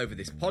all over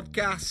this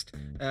podcast.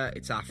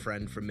 It's our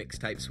friend from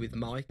Mixtapes with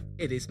Mike.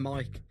 It is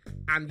Mike.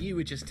 And you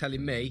were just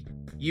telling me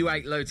you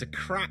ate loads of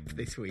crap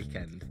this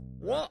weekend.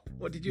 What?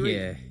 What did you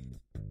eat?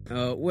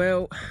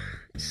 Yeah.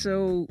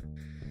 So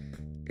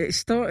it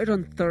started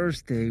on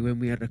Thursday when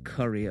we had a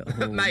curry at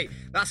home. Mate,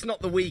 that's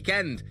not the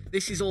weekend.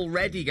 This is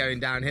already going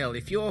downhill.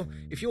 If you're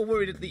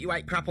worried that you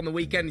ate crap on the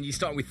weekend and you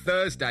start with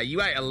Thursday, you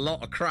ate a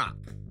lot of crap.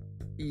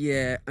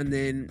 Yeah, and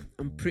then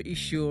I'm pretty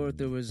sure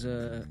there was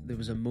a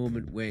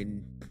moment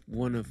when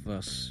one of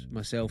us,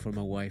 myself or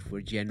my wife,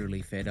 were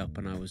generally fed up,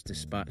 and I was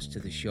dispatched to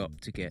the shop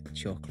to get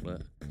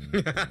chocolate.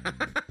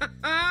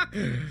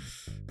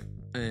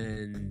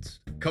 And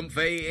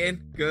Comfort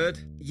eating, good.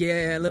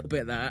 Yeah, a little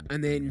bit of that.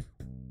 And then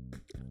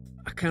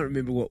I can't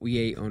remember what we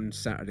ate on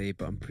Saturday,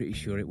 but I'm pretty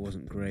sure it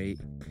wasn't great.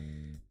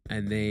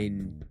 And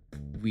then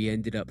we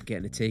ended up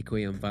getting a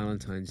takeaway on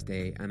Valentine's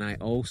Day, and I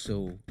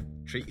also...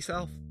 Treat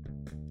yourself.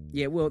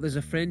 Yeah, well, there's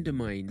a friend of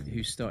mine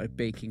who started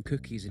baking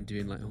cookies and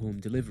doing like home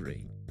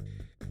delivery.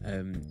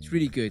 It's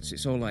really good. So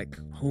it's all like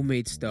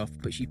homemade stuff,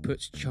 but she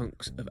puts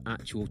chunks of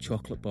actual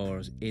chocolate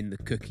bars in the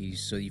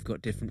cookies, so you've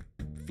got different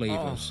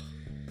flavours.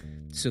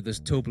 So there's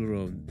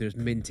Toblerone, there's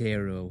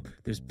Mintero,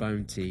 there's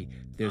Bounty,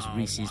 there's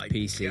Reese's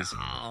Pieces,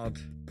 God.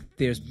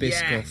 there's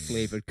Biscoff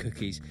flavoured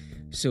cookies.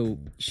 So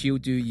she'll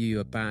do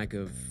you a bag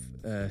of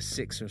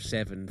 6 or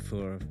 7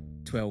 for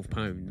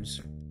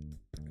 £12,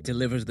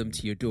 delivers them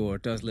to your door,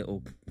 does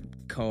little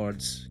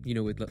cards, you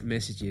know, with little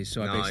messages.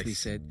 So I basically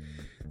said,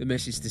 the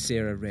message to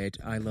Sarah read,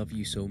 "I love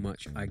you so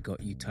much, I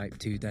got you type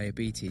 2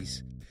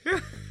 diabetes."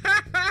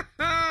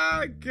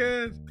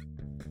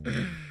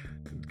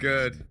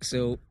 Good.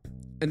 So,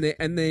 and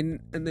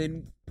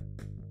then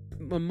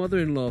my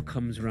mother-in-law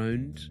comes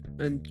round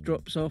and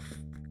drops off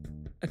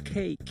a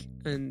cake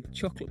and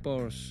chocolate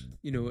bars,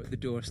 you know, at the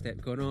doorstep,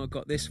 going, "Oh, I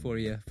got this for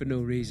you," for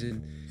no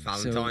reason.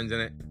 Valentine's,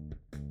 isn't it?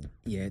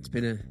 Yeah, it's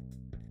been a...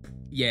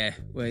 Yeah,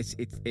 well,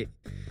 it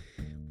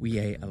we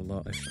ate a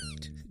lot of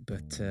shit,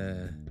 but...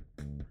 and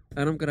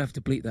I'm going to have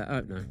to bleep that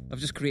out now. I've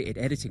just created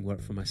editing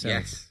work for myself.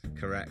 Yes,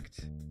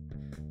 correct.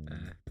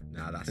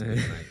 No, that's good,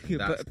 mate.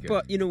 That's good.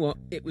 But you know what?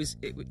 It was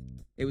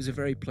a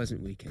very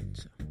pleasant weekend.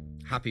 So.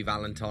 Happy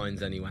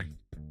Valentine's, anyway.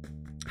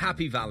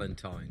 Happy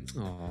Valentine's.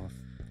 Oh,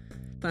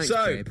 thanks,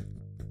 so, babe.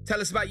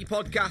 Tell us about your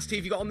podcast. Who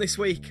have you got on this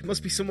week?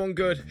 Must be someone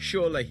good,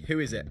 surely. Who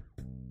is it?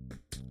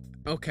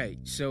 Okay,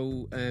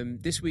 so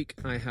this week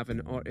I have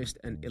an artist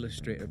and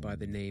illustrator by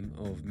the name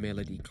of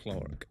Melody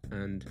Clark,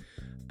 and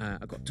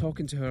I got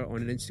talking to her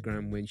on an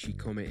Instagram when she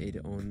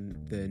commented on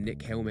the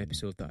Nick Helm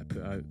episode that I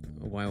put out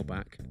a while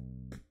back,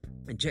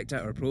 and checked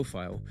out her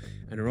profile,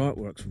 and her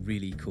artwork's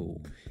really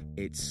cool.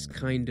 It's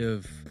kind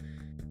of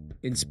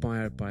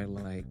inspired by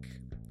like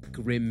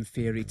grim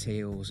fairy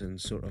tales and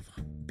sort of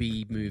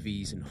B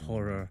movies and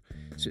horror,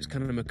 so it's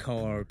kind of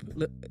macabre,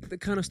 the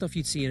kind of stuff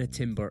you'd see in a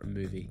Tim Burton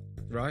movie,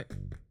 right?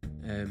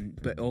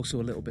 But also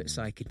a little bit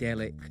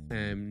psychedelic,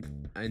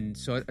 and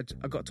so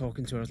I got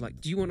talking to her. I was like,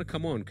 "Do you want to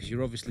come on? Because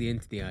you're obviously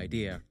into the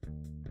idea."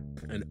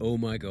 And oh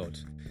my god,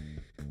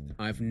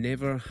 I've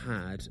never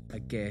had a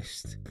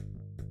guest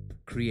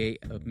create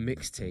a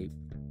mixtape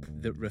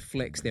that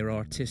reflects their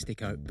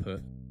artistic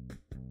output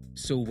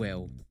so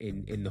well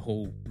in the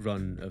whole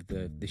run of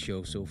the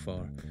show so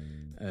far.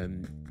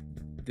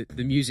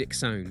 The music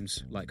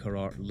sounds like her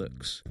art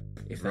looks,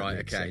 if that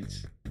makes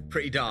sense.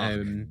 Pretty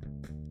dark.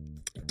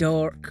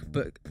 Dark,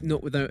 but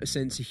not without a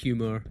sense of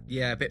humour.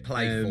 Yeah, a bit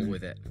playful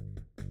with it.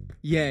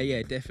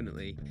 Yeah,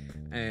 definitely.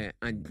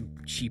 And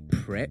she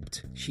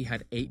prepped. She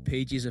had 8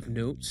 pages of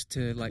notes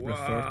to like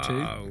refer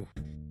to.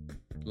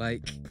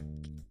 Like,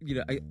 you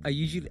know, I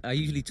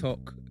usually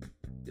talk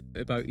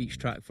about each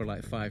track for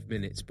like 5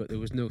 minutes, but there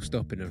was no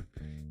stopping her.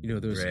 You know,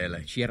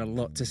 really? She had a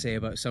lot to say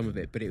about some of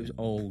it, but it was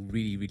all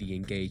really, really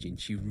engaging.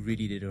 She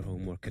really did her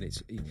homework,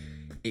 and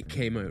it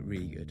came out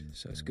really good.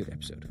 So it's a good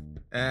episode.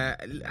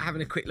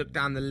 Having a quick look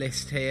down the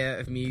list here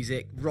of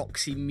music,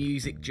 Roxy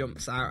Music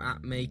jumps out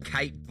at me.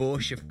 Kate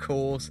Bush, of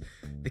course,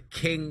 the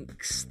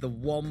Kinks, the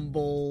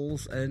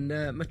Wombles, and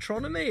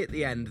Metronomy at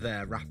the end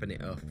there, wrapping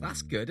it up.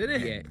 That's good,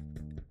 isn't it?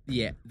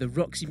 Yeah. The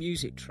Roxy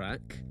Music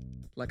track,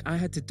 like, I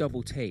had to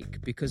double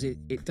take because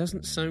it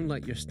doesn't sound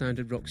like your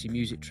standard Roxy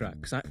Music track,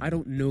 because I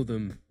don't know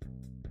them.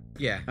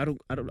 Yeah, I don't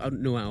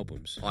know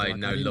albums. I like,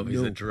 know Love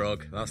Is a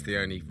Drug. That's the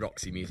only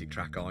Roxy Music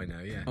track I know.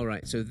 Yeah. All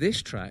right, so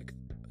this track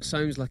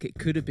sounds like it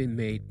could have been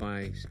made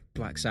by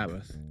Black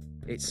Sabbath.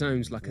 It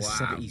sounds like a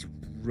 70s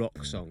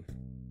rock song,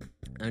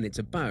 and it's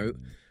about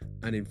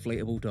an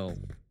inflatable doll.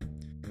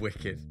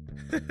 Wicked.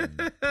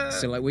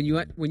 So like when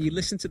you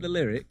listen to the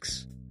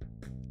lyrics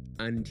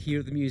and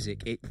hear the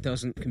music, it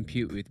doesn't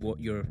compute with what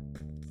your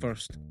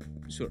first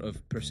sort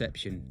of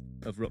perception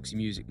of Roxy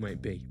Music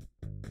might be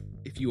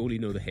if you only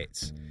know the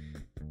hits.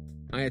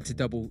 I had to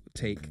double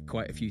take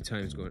quite a few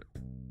times going,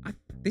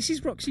 this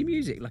is Roxy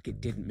Music. Like,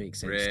 it didn't make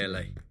sense.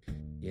 Really?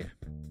 Yeah.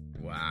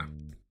 Wow.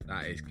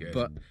 That is good.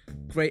 But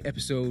great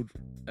episode,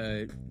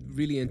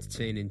 really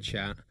entertaining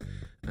chat,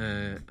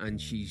 and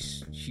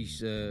she's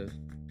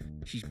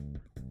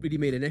really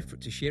made an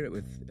effort to share it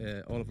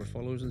with all of her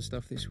followers and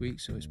stuff this week,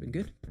 so it's been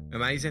good.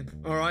 Amazing.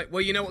 All right,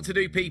 well, you know what to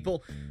do,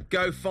 people.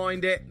 Go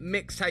find it,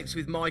 Mixtapes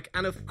with Mike,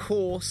 and of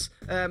course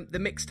the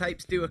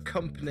mixtapes do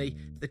accompany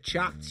the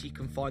chats. You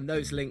can find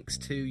those links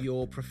to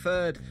your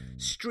preferred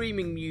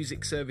streaming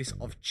music service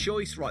of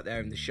choice right there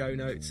in the show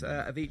notes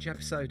of each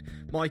episode.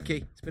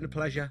 Mikey, it's been a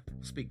pleasure.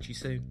 I'll speak to you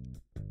soon.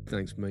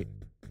 Thanks, mate.